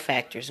external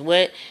factors?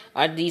 What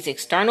are these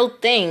external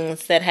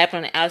things that happen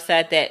on the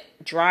outside that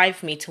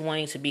drive me to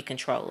wanting to be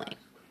controlling?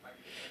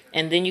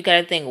 And then you got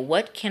to think,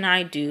 what can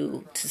I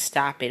do to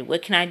stop it?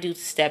 What can I do to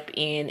step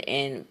in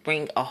and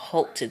bring a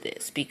halt to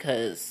this?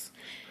 Because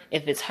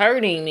if it's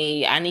hurting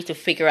me, I need to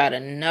figure out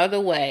another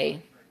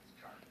way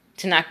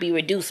to not be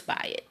reduced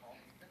by it.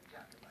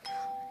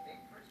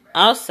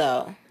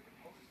 Also,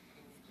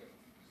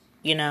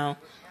 the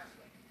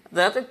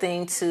other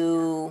thing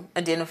to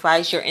identify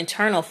is your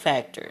internal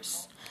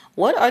factors.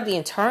 What are the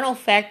internal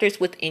factors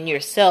within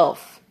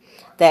yourself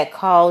that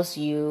cause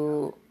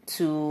you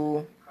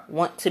to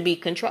want to be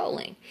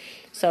controlling?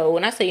 So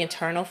when I say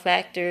internal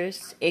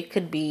factors, it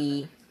could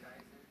be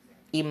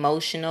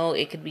emotional,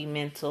 it could be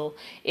mental,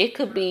 it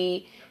could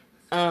be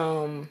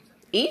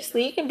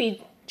it can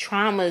be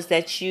traumas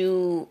that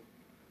you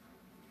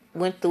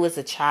went through as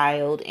a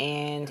child,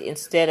 and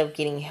instead of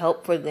getting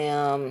help for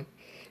them,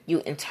 you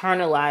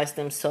internalize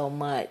them so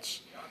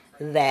much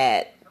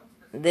that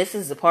this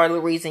is a part of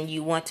the reason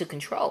you want to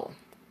control.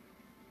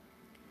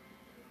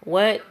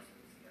 What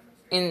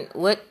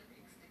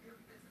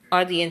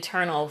are the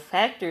internal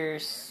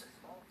factors,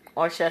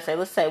 or should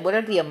I say, what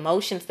are the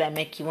emotions that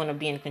make you want to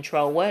be in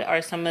control? What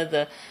are some of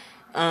the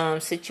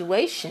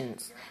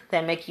situations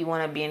that make you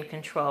want to be in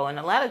control? And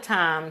a lot of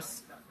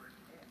times,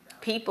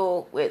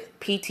 people with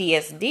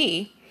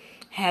PTSD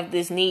have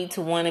this need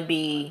to want to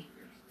be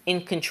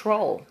in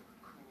control,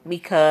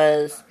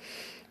 because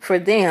for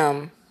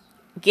them,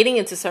 getting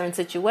into certain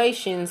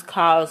situations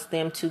cause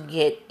them to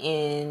get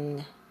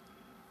in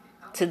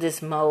to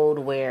this mode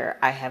where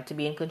I have to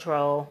be in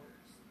control.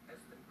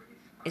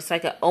 It's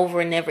like an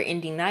over and never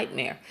ending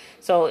nightmare.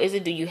 So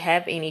do you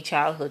have any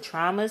childhood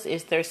traumas?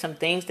 Is there some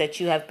things that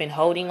you have been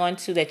holding on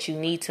to that you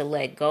need to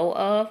let go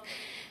of?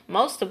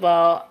 Most of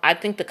all, I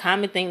think the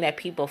common thing that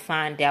people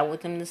find out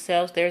with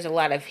themselves, there's a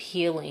lot of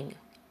healing.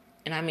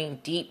 And I mean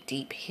deep,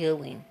 deep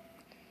healing.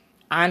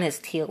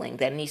 Honest healing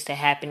that needs to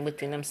happen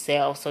within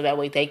themselves, so that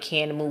way they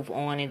can move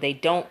on, and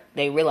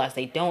they realize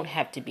they don't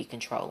have to be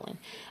controlling.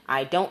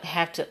 I don't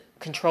have to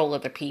control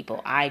other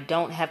people. I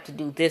don't have to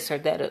do this or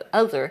that or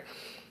other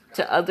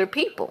to other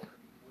people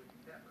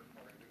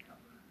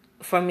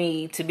for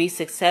me to be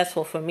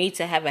successful, for me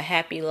to have a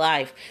happy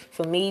life,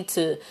 for me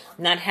to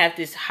not have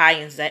this high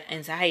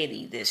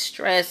anxiety, this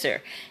stress,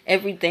 or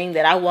everything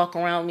that I walk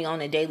around me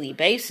on a daily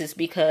basis,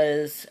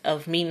 because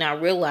of me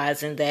not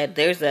realizing that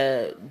there's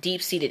a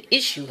deep-seated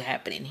issue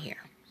happening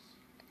here.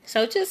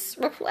 So just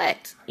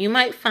reflect. You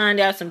might find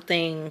out some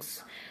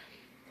things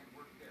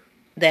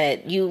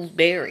that you've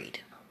buried.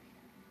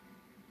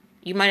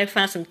 You might have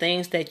found some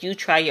things that you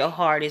try your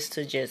hardest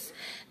to just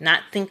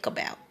not think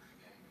about.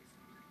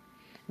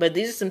 But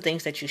these are some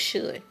things that you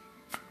should.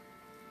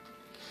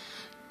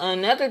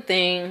 Another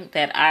thing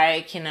that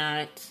I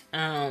cannot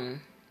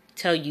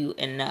tell you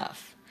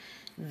enough,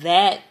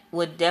 that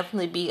would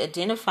definitely be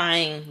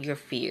identifying your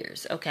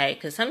fears, okay?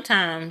 Because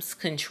sometimes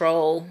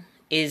control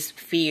is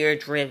fear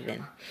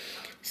driven.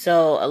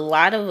 So a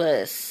lot of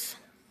us,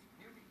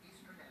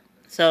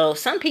 so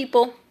some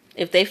people,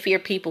 if they fear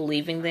people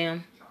leaving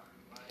them,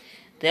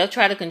 they'll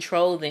try to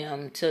control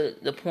them to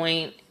the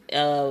point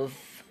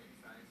of,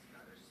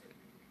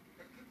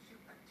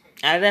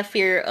 out of that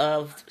fear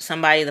of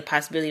somebody, the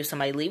possibility of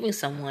somebody leaving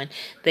someone,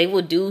 they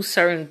will do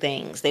certain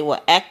things. They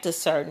will act a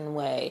certain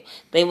way.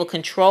 They will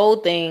control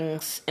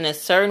things in a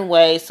certain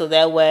way so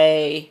that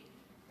way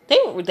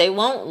they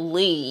won't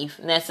leave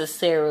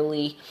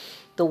necessarily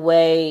the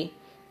way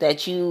that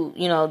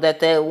that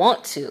they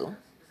want to.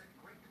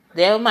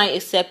 They might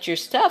accept your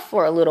stuff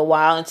for a little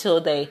while until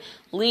they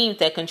leave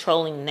that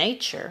controlling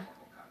nature.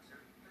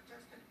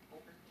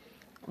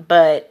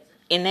 But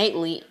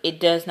innately, it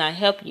does not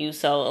help you.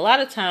 So a lot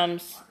of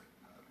times,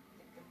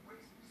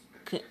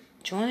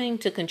 trying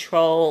to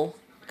control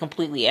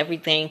completely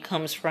everything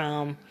comes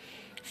from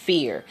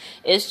fear.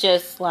 It's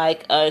just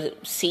like a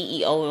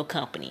CEO of a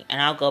company,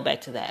 and I'll go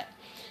back to that.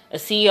 A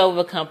CEO of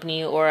a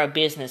company or a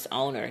business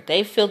owner,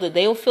 they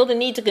will feel the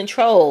need to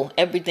control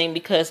everything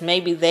because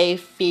maybe they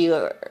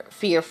fear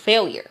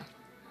failure,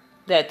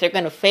 that they're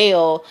going to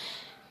fail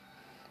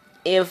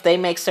if they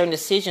make certain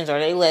decisions, or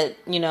they let,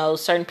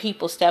 certain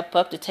people step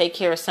up to take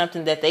care of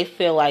something that they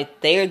feel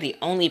like they're the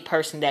only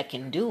person that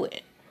can do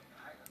it.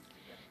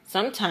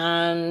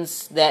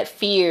 Sometimes that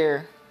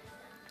fear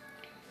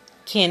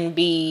can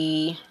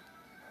be,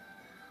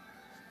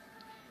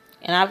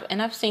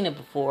 and I've seen it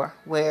before,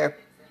 where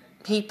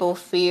people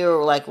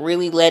feel like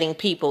really letting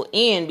people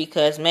in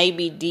because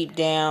maybe deep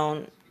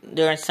down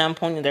during some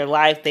point in their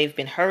life they've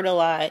been hurt a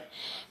lot.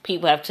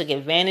 People have took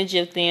advantage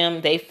of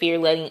them. They fear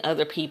letting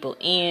other people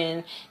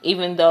in,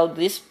 even though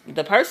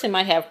the person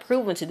might have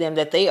proven to them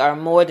that they are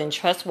more than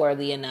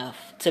trustworthy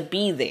enough to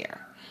be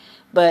there.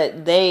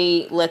 But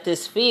they let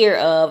this fear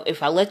of,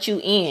 if I let you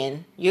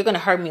in, you're going to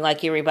hurt me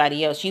like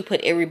everybody else. You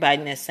put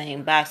everybody in that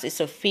same box. It's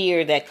a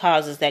fear that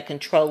causes that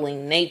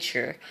controlling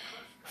nature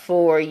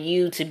for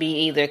you to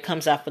be either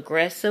comes off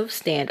aggressive,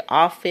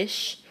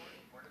 standoffish,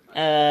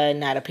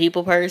 not a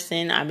people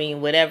person.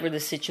 Whatever the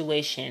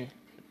situation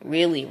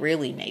really,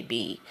 really may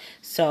be.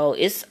 So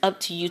it's up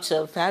to you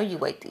to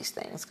evaluate these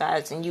things,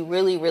 guys. And you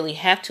really, really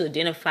have to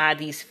identify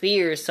these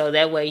fears so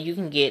that way you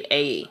can get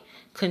a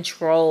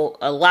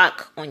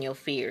lock on your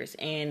fears.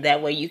 And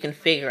that way you can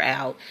figure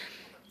out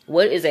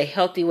what is a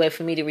healthy way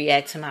for me to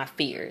react to my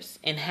fears,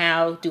 and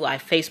how do I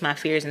face my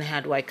fears, and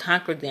how do I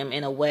conquer them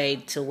in a way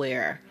to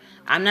where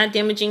I'm not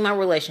damaging my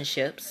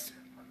relationships.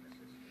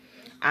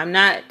 I'm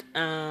not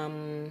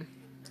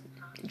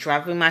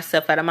driving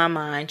myself out of my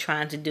mind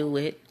trying to do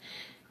it.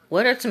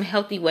 What are some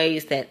healthy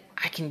ways that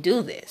I can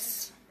do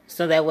this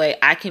so that way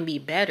I can be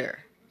better?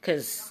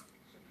 Because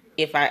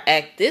if I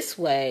act this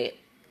way,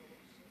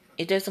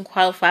 it doesn't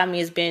qualify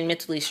me as being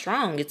mentally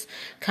strong. It's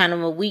kind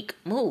of a weak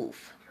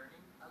move.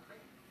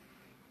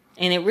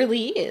 And it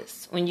really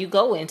is when you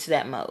go into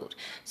that mode.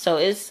 So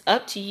it's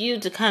up to you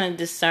to kind of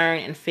discern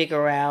and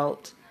figure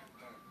out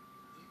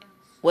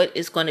what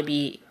is going to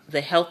be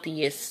the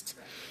healthiest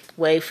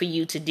way for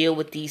you to deal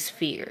with these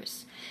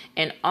fears.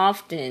 And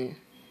often,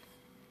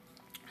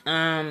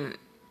 so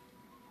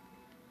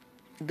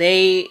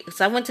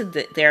I went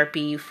to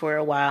therapy for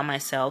a while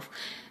myself,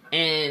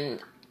 and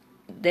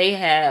they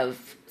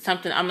have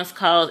something I must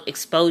call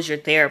exposure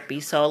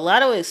therapy. So a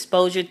lot of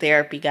exposure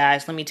therapy,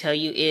 guys, let me tell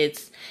you,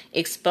 it's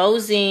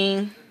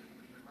exposing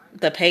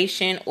the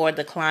patient or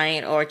the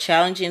client, or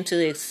challenging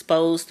to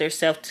expose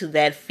themselves to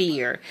that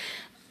fear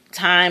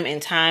time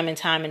and time and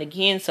time and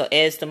again. So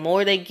as the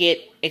more they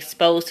get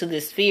exposed to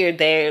this fear,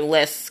 they're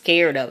less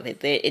scared of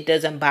it. It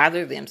doesn't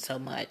bother them so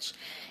much.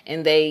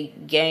 And they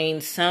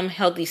gain some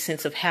healthy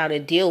sense of how to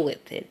deal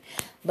with it.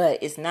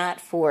 But it's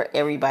not for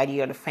everybody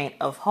or the faint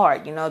of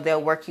heart.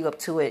 They'll work you up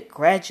to it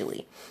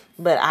gradually.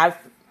 But I've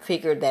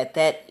figured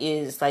that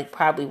is like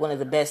probably one of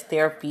the best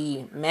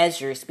therapy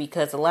measures,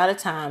 because a lot of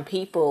time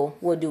people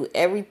will do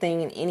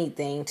everything and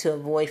anything to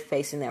avoid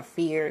facing their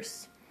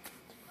fears,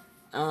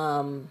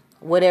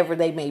 whatever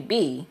they may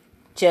be,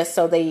 just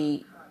so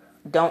they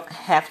don't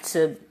have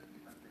to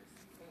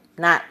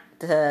not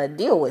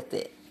deal with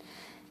it.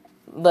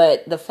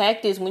 But the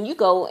fact is, when you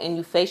go and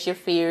you face your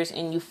fears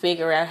and you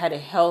figure out how to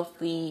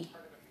healthy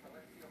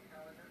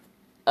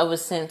of a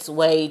sense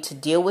way to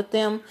deal with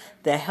them,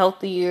 the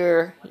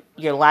healthier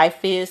your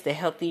life is, the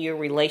healthier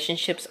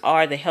relationships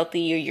are, the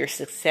healthier your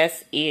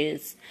success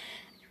is.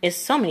 It's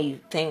so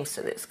many things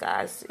to this,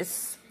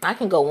 guys. I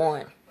can go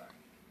on.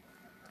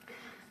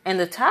 And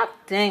the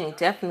top thing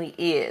definitely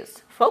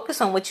is focus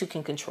on what you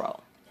can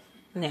control.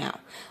 Now,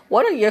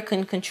 what are your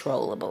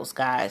controllables,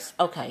 guys?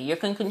 Okay, your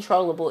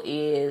controllable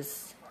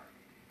is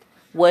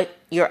what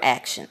your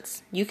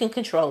actions. You can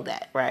control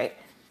that, right?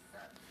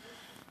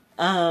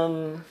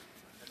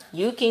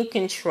 You can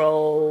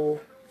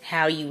control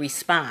how you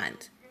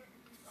respond.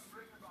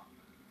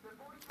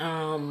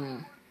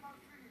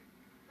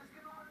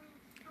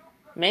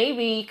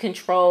 Maybe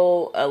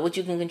control what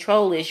you can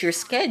control is your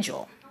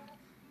schedule.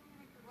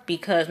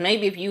 Because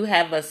maybe if you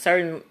have a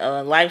certain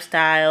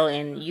lifestyle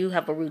and you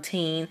have a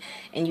routine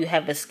and you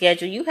have a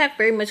schedule, you have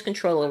very much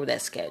control over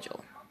that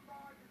schedule.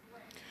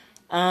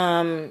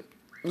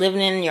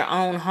 Living in your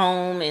own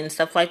home and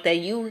stuff like that,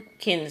 you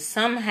can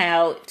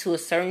somehow, to a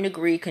certain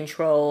degree,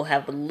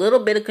 have a little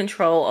bit of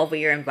control over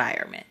your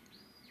environment.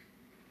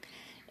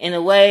 In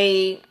a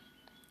way,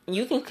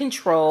 you can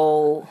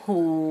control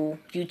who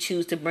you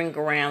choose to bring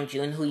around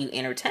you and who you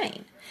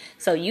entertain.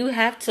 So you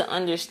have to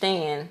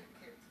understand,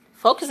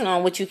 focusing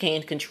on what you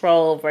can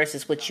control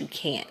versus what you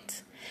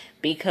can't.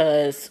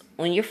 Because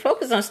when you're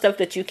focused on stuff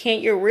that you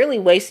can't, you're really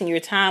wasting your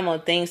time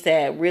on things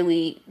that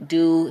really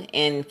do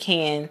and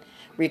can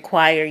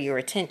require your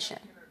attention.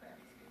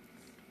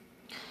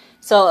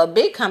 So a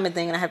big common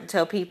thing, and I have to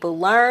tell people,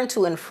 learn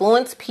to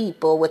influence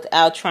people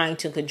without trying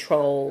to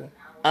control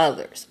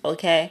others,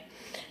 okay?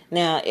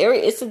 Now,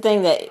 it's the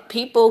thing that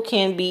people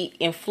can be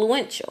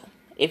influential.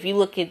 If you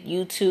look at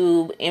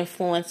YouTube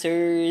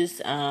influencers,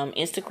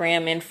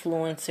 Instagram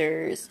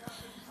influencers,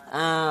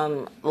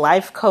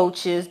 life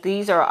coaches,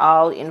 these are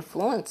all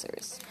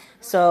influencers.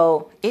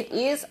 So it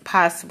is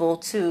possible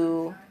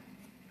to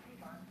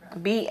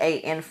be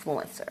a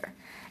influencer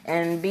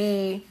and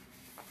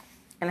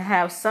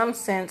have some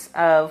sense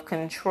of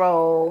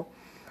control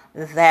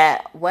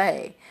that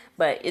way.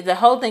 But the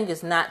whole thing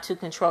is not to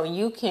control.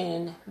 You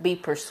can be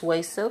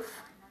persuasive.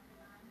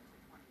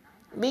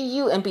 Be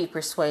you and be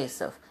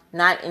persuasive,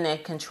 not in a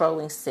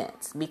controlling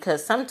sense.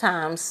 Because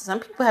sometimes some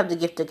people have the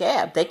gift of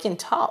gab. They can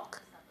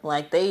talk.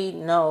 Like they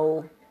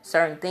know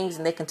certain things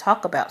and they can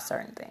talk about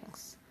certain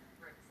things.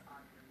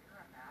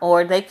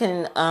 Or they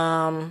can,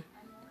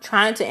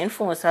 trying to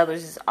influence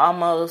others is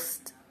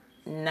almost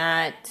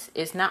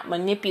it's not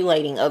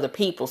manipulating other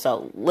people.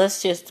 So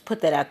let's just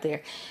put that out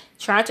there.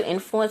 Trying to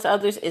influence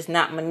others is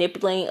not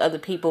manipulating other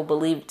people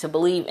to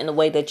believe in the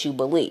way that you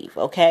believe.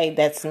 Okay?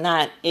 That's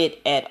not it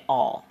at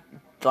all.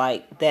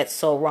 Like, that's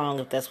so wrong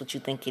if that's what you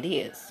think it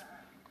is.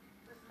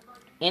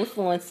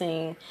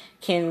 Influencing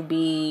can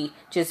be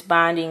just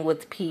bonding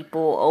with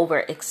people over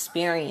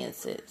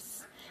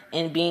experiences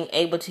and being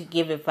able to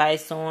give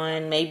advice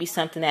on maybe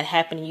something that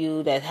happened to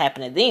you that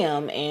happened to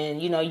them,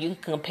 and you can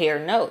compare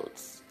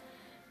notes.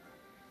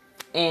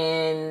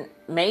 And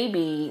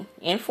maybe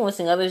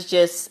influencing others,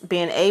 just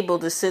being able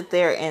to sit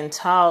there and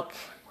talk.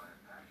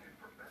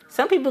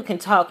 Some people can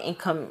talk and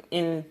come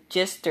in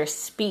just their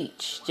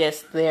speech,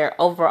 just their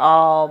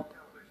overall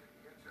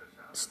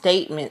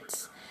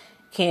statements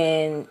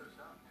can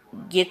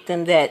get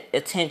them that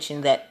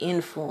attention, that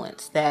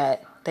influence,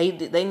 that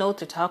they know what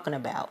they're talking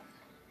about.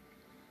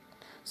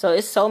 So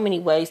it's so many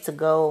ways to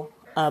go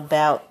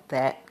about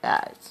that,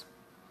 guys.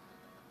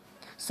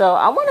 So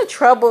I want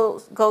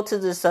to go to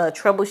this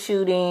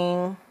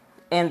troubleshooting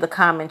and the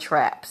common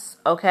traps,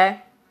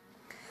 okay?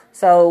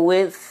 So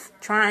with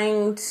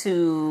trying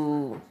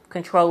to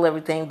control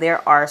everything,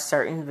 there are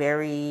certain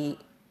very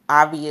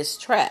obvious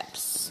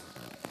traps.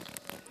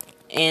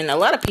 And a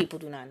lot of people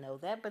do not know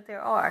that, but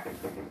there are.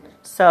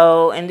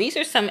 So, and these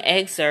are some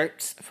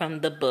excerpts from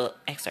the book.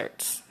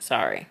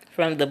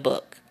 From the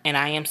book. And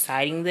I am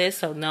citing this,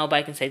 so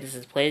nobody can say this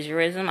is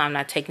plagiarism. I'm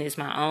not taking this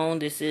my own.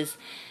 This is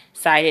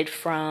cited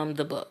from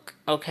the book,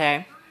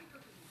 okay?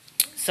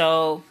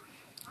 So,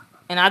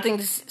 and I think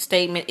this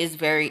statement is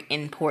very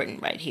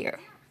important right here.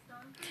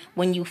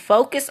 When you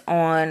focus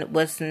on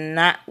what's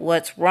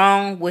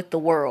wrong with the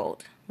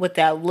world,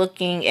 without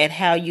looking at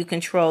how you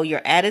control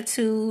your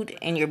attitude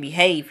and your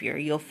behavior,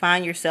 you'll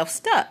find yourself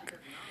stuck.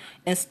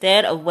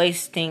 Instead of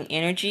wasting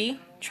energy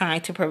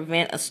trying to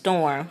prevent a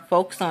storm,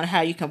 focus on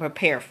how you can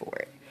prepare for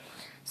it.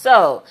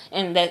 So,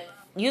 and that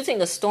using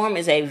a storm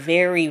is a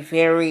very,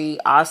 very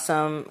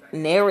awesome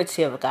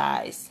narrative,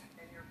 guys.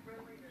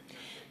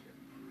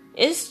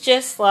 It's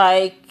just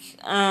like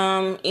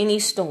any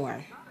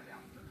storm.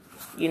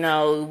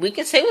 We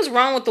can say what's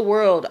wrong with the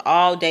world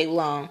all day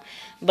long,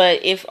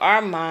 but if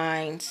our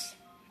minds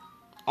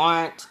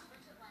aren't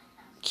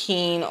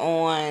keen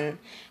on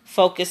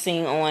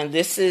focusing on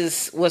this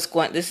is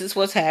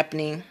what's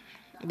happening,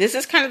 this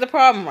is kind of the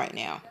problem right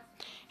now.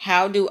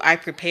 How do I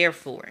prepare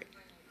for it?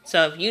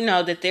 So if you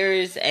know that there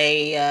is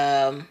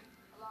a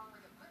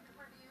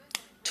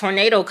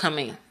tornado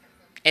coming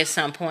at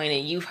some point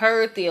and you've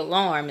heard the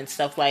alarm and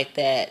stuff like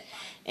that,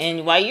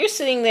 and while you're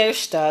sitting there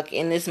stuck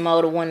in this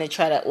mode of wanting to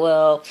try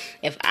to,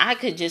 if I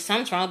could just,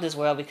 something's wrong with this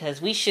world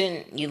because we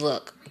shouldn't,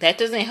 that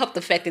doesn't help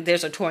the fact that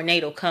there's a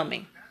tornado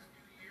coming.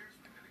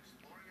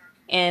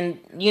 And,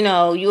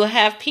 you'll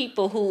have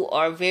people who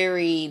are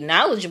very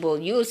knowledgeable.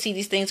 You will see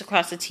these things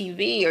across the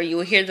TV or you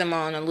will hear them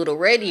on a little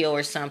radio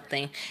or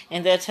something.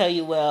 And they'll tell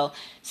you,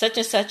 such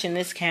and such in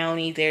this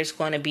county, there's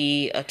going to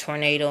be a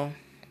tornado.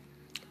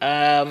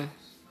 And,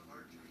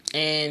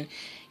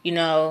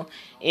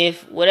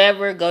 if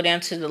whatever, go down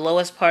to the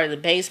lowest part of the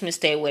basement,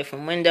 stay away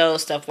from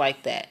windows, stuff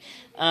like that.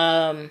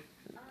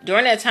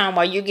 During that time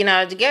while you're getting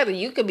out together,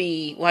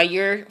 while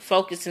you're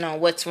focusing on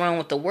what's wrong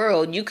with the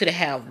world, you could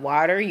have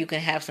water, you can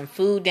have some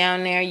food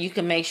down there, you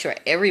can make sure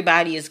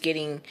everybody is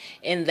getting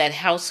in that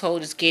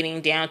household is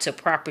getting down to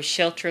proper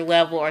shelter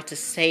level or to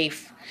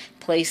safe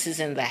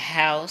places in the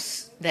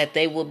house that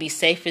they will be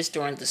safest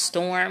during the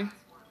storm,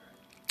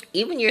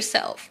 even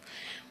yourself.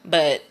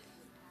 But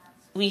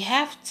we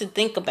have to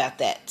think about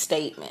that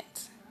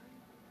statement.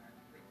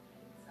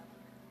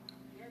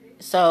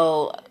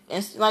 So,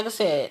 like I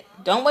said,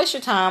 don't waste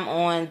your time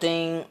on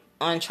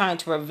trying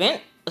to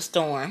prevent a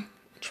storm.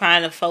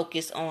 Trying to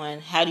focus on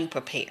how do you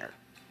prepare.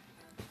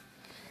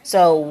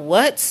 So,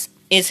 what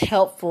is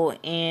helpful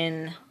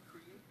in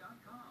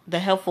the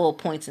helpful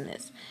points in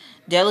this?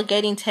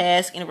 Delegating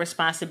tasks and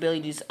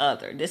responsibilities to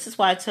others. This is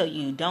why I tell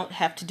you don't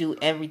have to do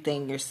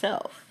everything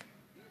yourself.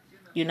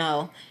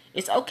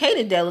 It's okay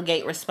to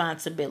delegate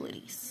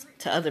responsibilities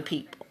to other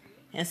people.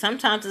 And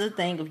sometimes it's a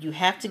thing of you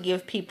have to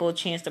give people a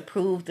chance to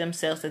prove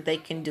themselves that they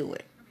can do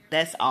it.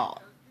 That's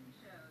all.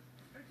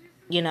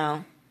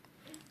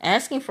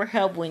 Asking for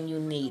help when you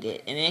need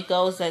it. And it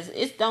goes as,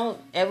 don't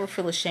ever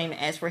feel ashamed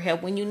to ask for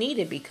help when you need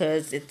it,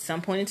 because at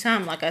some point in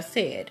time, like I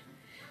said,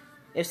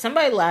 if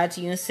somebody lied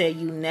to you and said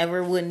you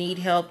never would need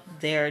help,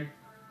 they're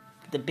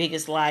the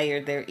biggest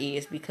liar there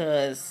is,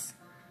 because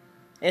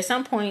at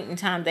some point in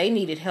time they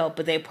needed help,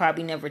 but they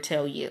probably never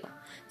tell you.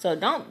 So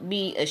don't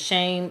be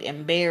ashamed,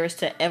 embarrassed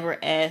to ever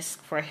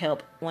ask for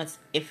help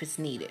if it's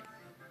needed.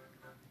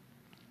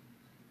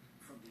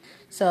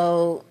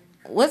 So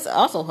what's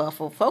also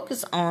helpful,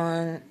 focus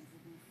on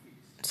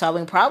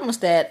solving problems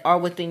that are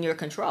within your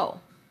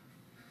control.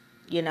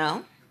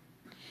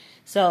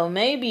 So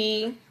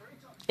maybe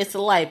it's a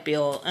light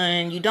bill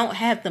and you don't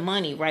have the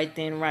money right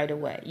then, right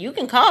away. You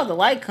can call the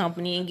light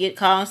company and get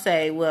called and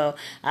say, well,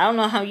 I don't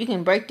know how you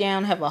can break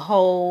down, have a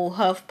whole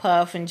huff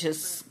puff and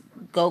just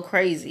go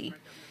crazy.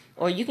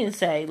 Or you can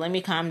say, let me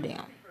calm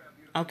down.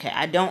 Okay,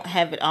 I don't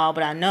have it all,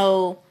 but I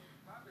know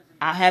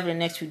I'll have it in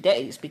the next few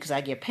days because I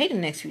get paid in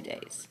the next few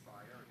days.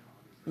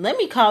 Let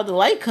me call the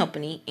light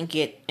company and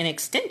get an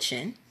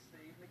extension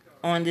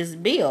on this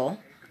bill.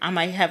 I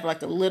might have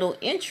like a little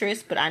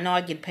interest, but I know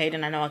I get paid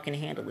and I know I can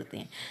handle it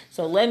then.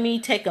 So let me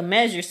take a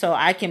measure so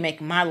I can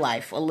make my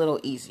life a little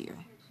easier.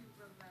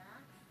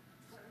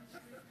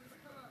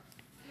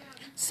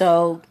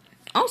 So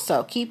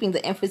also, keeping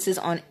the emphasis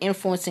on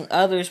influencing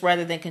others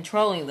rather than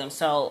controlling them.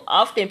 So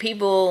often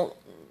people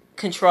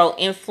control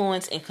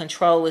influence and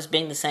control as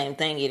being the same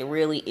thing. It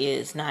really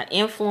is not.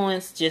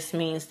 Influence just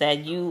means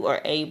that you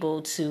are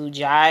able to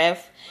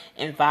jive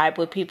and vibe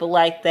with people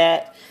like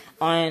that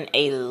on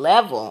a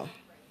level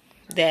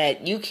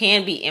that you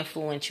can be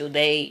influential.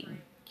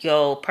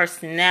 Your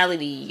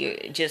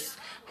personality, just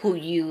who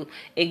you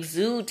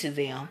exude to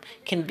them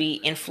can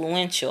be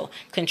influential.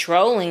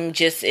 Controlling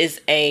just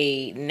is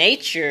a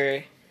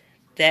nature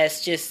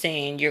that's just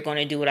saying you're going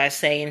to do what I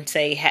say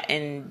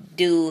and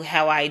do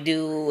how I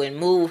do and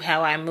move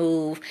how I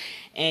move,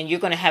 and you're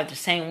going to have the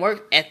same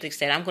work ethics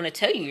that I'm going to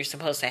tell you you're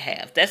supposed to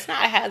have. That's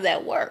not how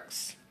that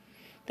works.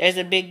 There's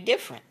a big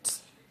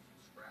difference.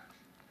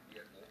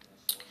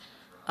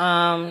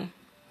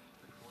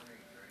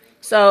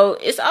 So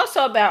it's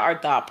also about our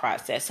thought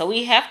process. So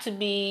we have to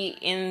be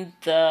in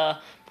the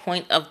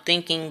point of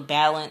thinking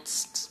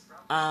balanced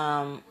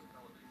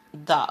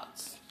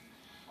thoughts.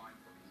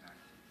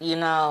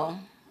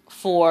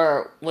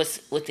 For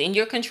what's within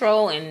your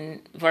control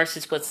and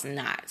versus what's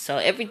not. So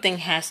everything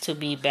has to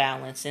be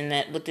balanced, and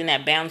that within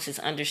that balance is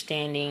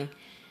understanding,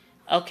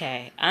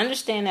 okay, I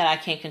understand that I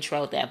can't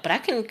control that, but I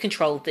can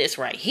control this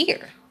right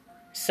here.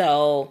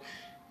 So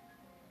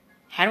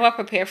how do I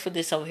prepare for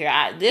this over here?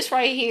 This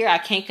right here I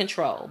can't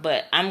control,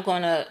 but I'm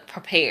going to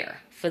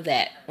prepare for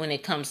that when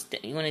it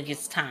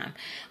gets time.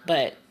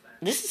 But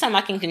this is something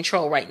I can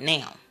control right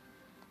now.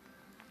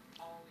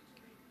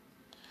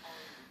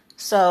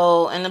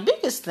 So, and the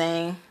biggest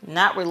thing,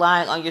 not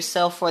relying on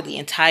yourself for the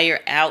entire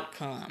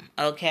outcome,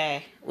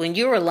 okay? When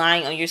you're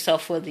relying on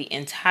yourself for the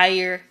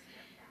entire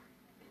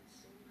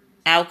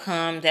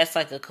outcome, that's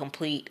like a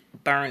complete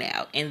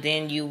burnout. And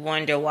then you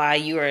wonder why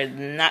you are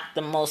not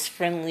the most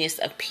friendliest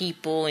of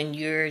people and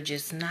you're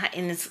just not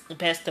in the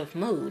best of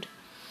mood.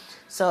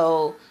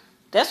 So,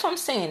 that's what I'm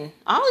saying.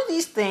 All of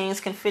these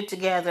things can fit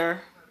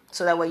together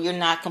so that way you're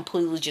not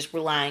completely just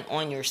relying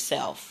on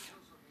yourself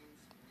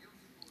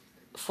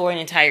for an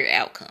entire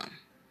outcome.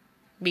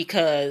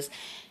 Because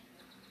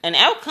an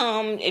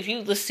outcome,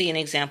 let's see an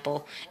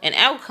example, an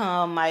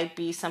outcome might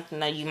be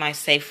something that you might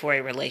say for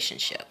a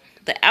relationship.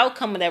 The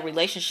outcome of that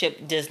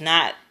relationship does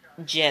not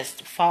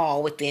just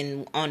fall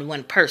on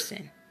one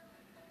person.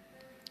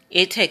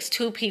 It takes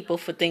two people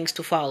for things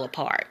to fall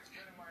apart.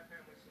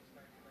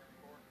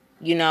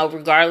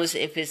 Regardless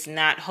if it's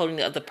not holding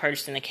the other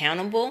person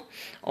accountable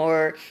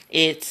or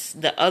it's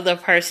the other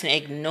person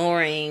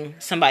ignoring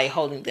somebody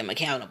holding them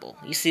accountable.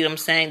 You see what I'm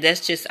saying?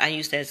 That's just, I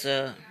use that as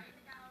a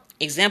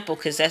example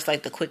because that's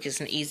like the quickest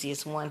and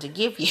easiest one to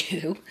give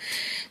you.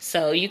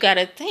 So you got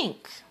to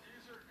think.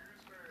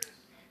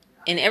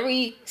 In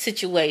every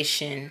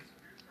situation,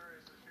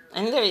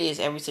 and there is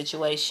every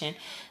situation,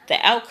 the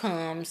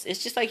outcomes,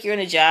 it's just like you're in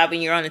a job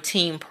and you're on a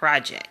team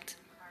project.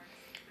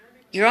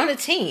 You're on a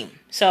team.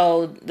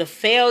 So the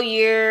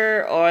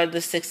failure or the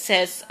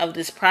success of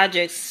this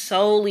project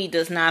solely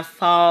does not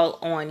fall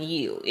on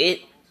you.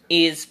 It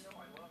is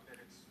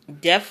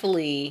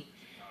definitely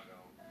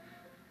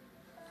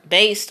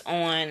based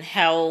on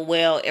how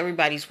well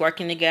everybody's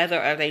working together.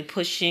 Are they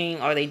pushing?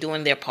 Are they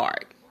doing their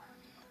part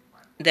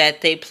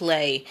that they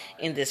play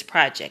in this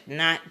project?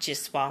 Not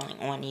just falling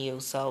on you.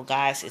 So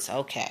guys, it's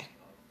okay.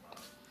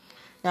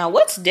 Now,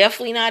 what's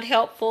definitely not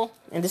helpful,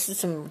 and this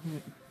is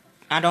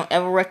I don't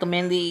ever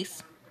recommend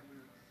these.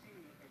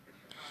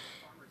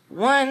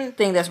 One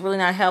thing that's really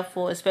not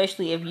helpful,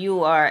 especially if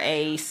you have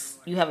a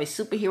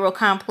superhero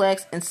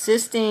complex,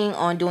 insisting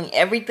on doing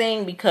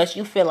everything because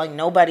you feel like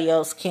nobody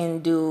else can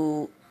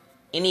do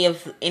any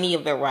of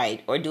it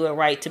right or do it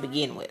right to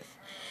begin with.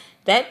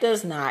 That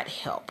does not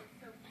help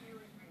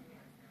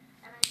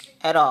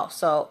at all.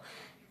 So,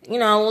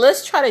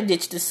 let's try to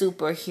ditch the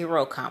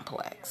superhero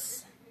complex.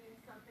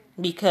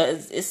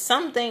 Because it's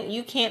something,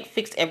 you can't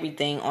fix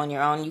everything on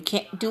your own. You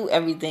can't do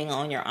everything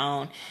on your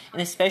own.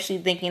 And especially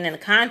thinking in the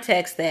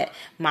context that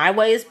my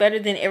way is better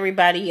than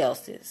everybody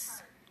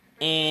else's.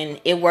 And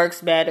it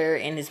works better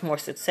and is more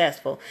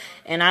successful.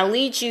 And I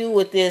lead you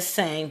with this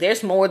saying,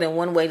 there's more than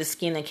one way to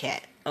skin a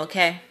cat.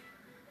 Okay?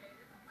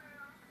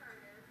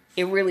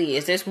 It really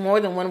is. There's more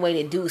than one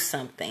way to do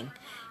something.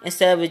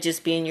 Instead of it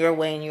just being your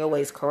way and your way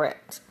is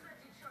correct.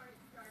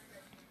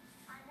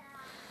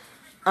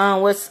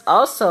 What's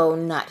also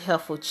not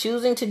helpful,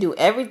 choosing to do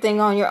everything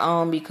on your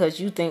own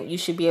because you think you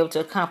should be able to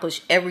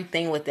accomplish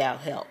everything without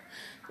help.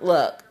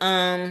 Look,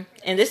 and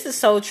this is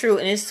so true,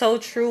 and it's so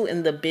true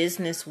in the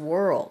business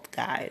world,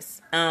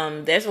 guys.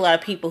 There's a lot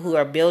of people who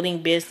are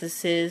building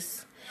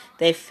businesses.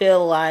 They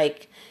feel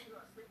like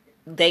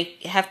they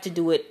have to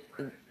do it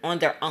on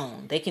their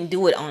own. They can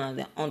do it on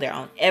their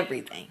own,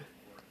 everything.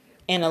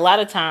 And a lot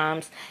of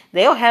times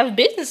they'll have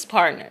business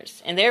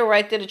partners and they're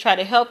right there to try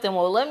to help them.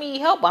 Well, let me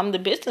help. I'm the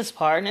business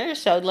partner.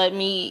 So help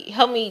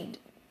me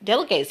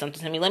delegate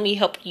something to me. Let me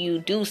help you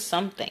do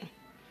something.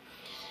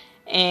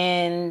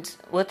 And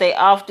what they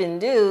often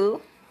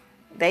do,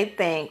 they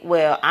think,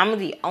 well, I'm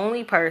the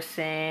only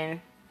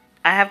person.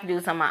 I have to do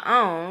this on my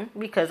own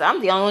because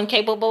I'm the only one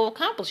capable of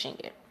accomplishing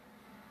it.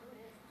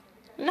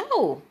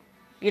 No,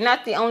 you're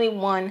not the only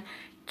one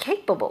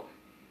capable.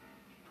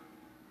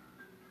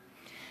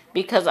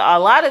 Because a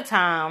lot of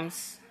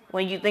times,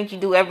 when you think you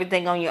do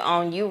everything on your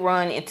own, you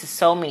run into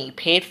so many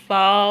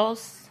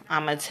pitfalls.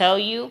 I'm going to tell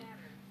you.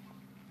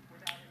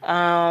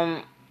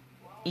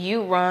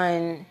 You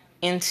run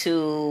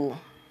into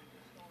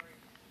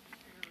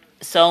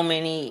so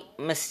many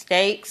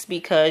mistakes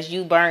because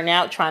you burn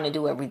out trying to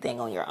do everything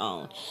on your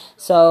own.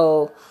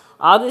 So,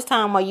 all this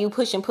time while you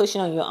pushing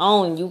on your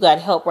own, you got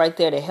help right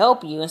there to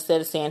help you.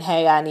 Instead of saying,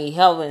 hey, I need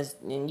help,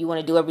 and you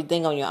want to do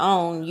everything on your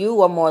own,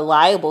 you are more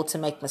liable to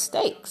make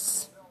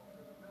mistakes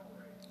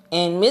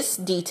and miss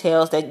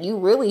details that you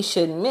really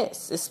shouldn't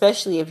miss,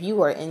 especially if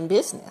you are in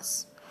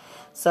business.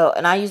 So,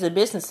 and I use a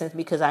business sense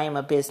because I am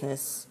a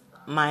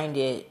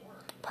business-minded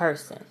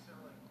person.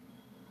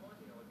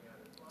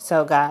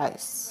 So,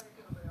 guys,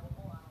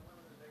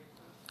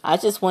 I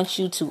just want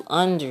you to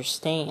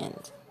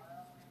understand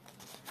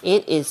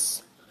it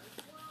is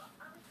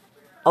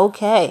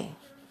okay.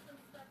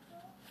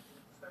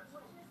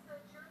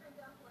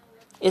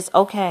 It's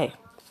okay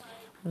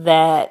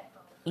that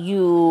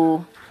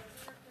some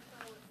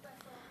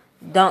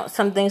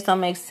things don't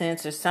make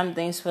sense, or some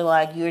things feel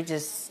like you're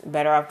just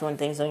better off doing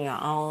things on your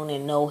own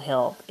and no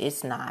help.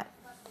 It's not.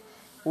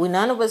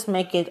 None of us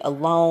make it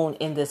alone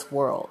in this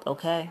world,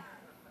 okay?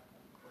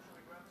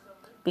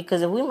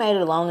 Because if we made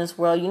it alone in this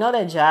world,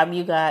 that job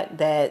you got,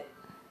 that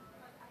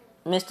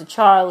Mr.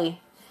 Charlie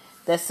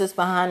that sits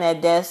behind that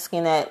desk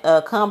in that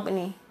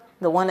company,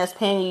 the one that's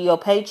paying you your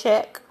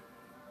paycheck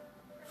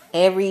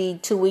every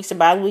 2 weeks or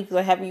bi-weekly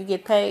or however you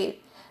get paid,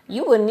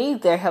 you would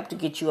need their help to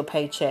get you a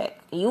paycheck.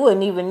 You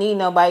wouldn't even need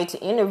nobody to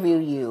interview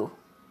you.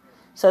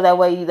 So that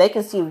way they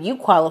can see if you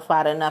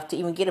qualified enough to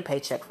even get a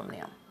paycheck from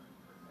them.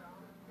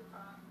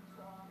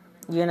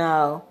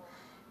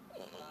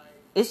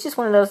 It's just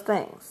one of those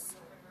things.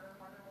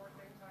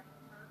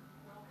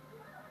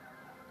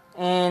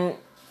 And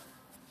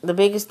the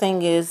biggest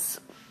thing is,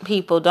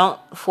 people don't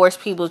force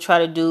people to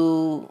try to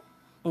do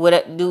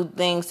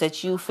things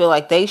that you feel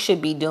like they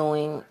should be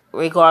doing,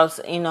 regardless,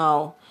 and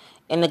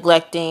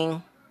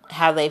neglecting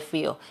how they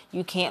feel.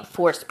 You can't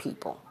force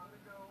people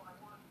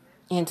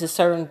into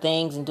certain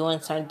things and doing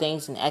certain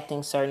things and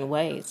acting certain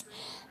ways.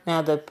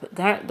 Now, the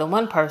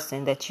one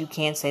person that you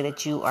can say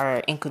that you are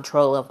in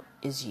control of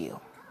is you.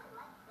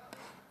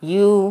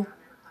 You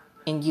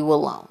and you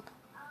alone.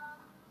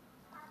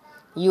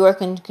 You are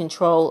in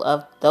control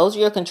of, those are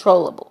your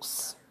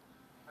controllables.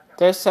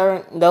 Those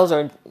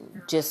are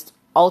just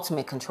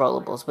ultimate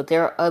controllables, but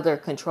there are other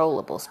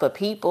controllables. But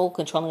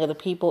controlling other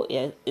people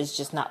is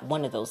just not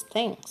one of those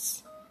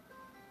things.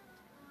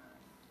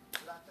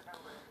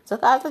 So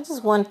guys, I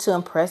just want to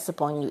impress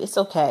upon you, it's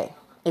okay.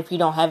 if you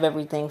don't have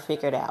everything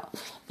figured out.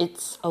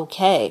 It's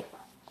okay.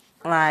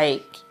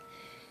 Like,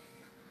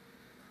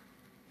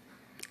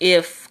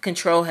 if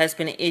control has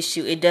been an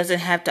issue, it doesn't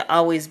have to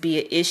always be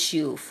an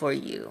issue for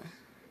you.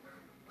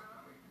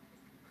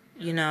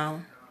 You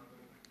know,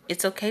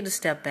 it's okay to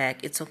step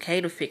back. It's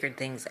okay to figure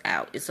things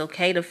out. It's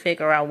okay to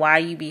figure out why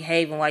you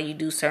behave and why you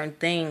do certain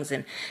things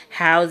and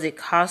how is it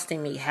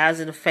costing me? How is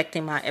it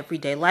affecting my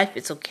everyday life?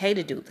 It's okay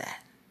to do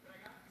that.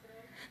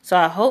 So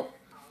I hope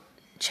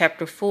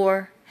chapter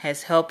 4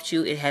 has helped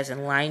you. It has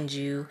enlightened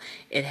you.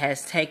 You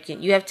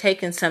have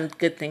taken some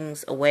good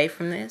things away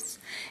from this.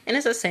 And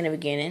as I said in the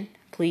beginning,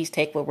 please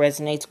take what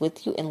resonates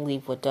with you and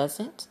leave what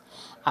doesn't.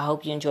 I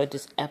hope you enjoyed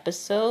this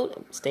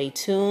episode. Stay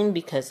tuned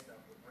because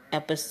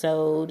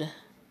episode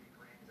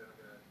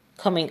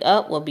coming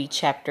up will be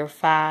chapter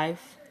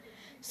 5.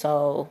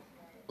 So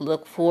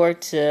look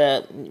forward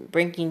to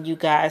bringing you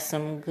guys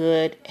some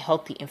good,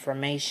 healthy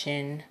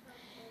information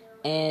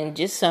and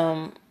just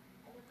some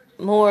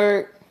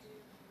more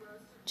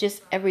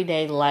just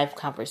everyday life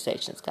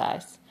conversations,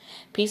 guys.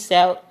 Peace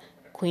out.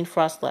 Queen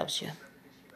Frost loves you.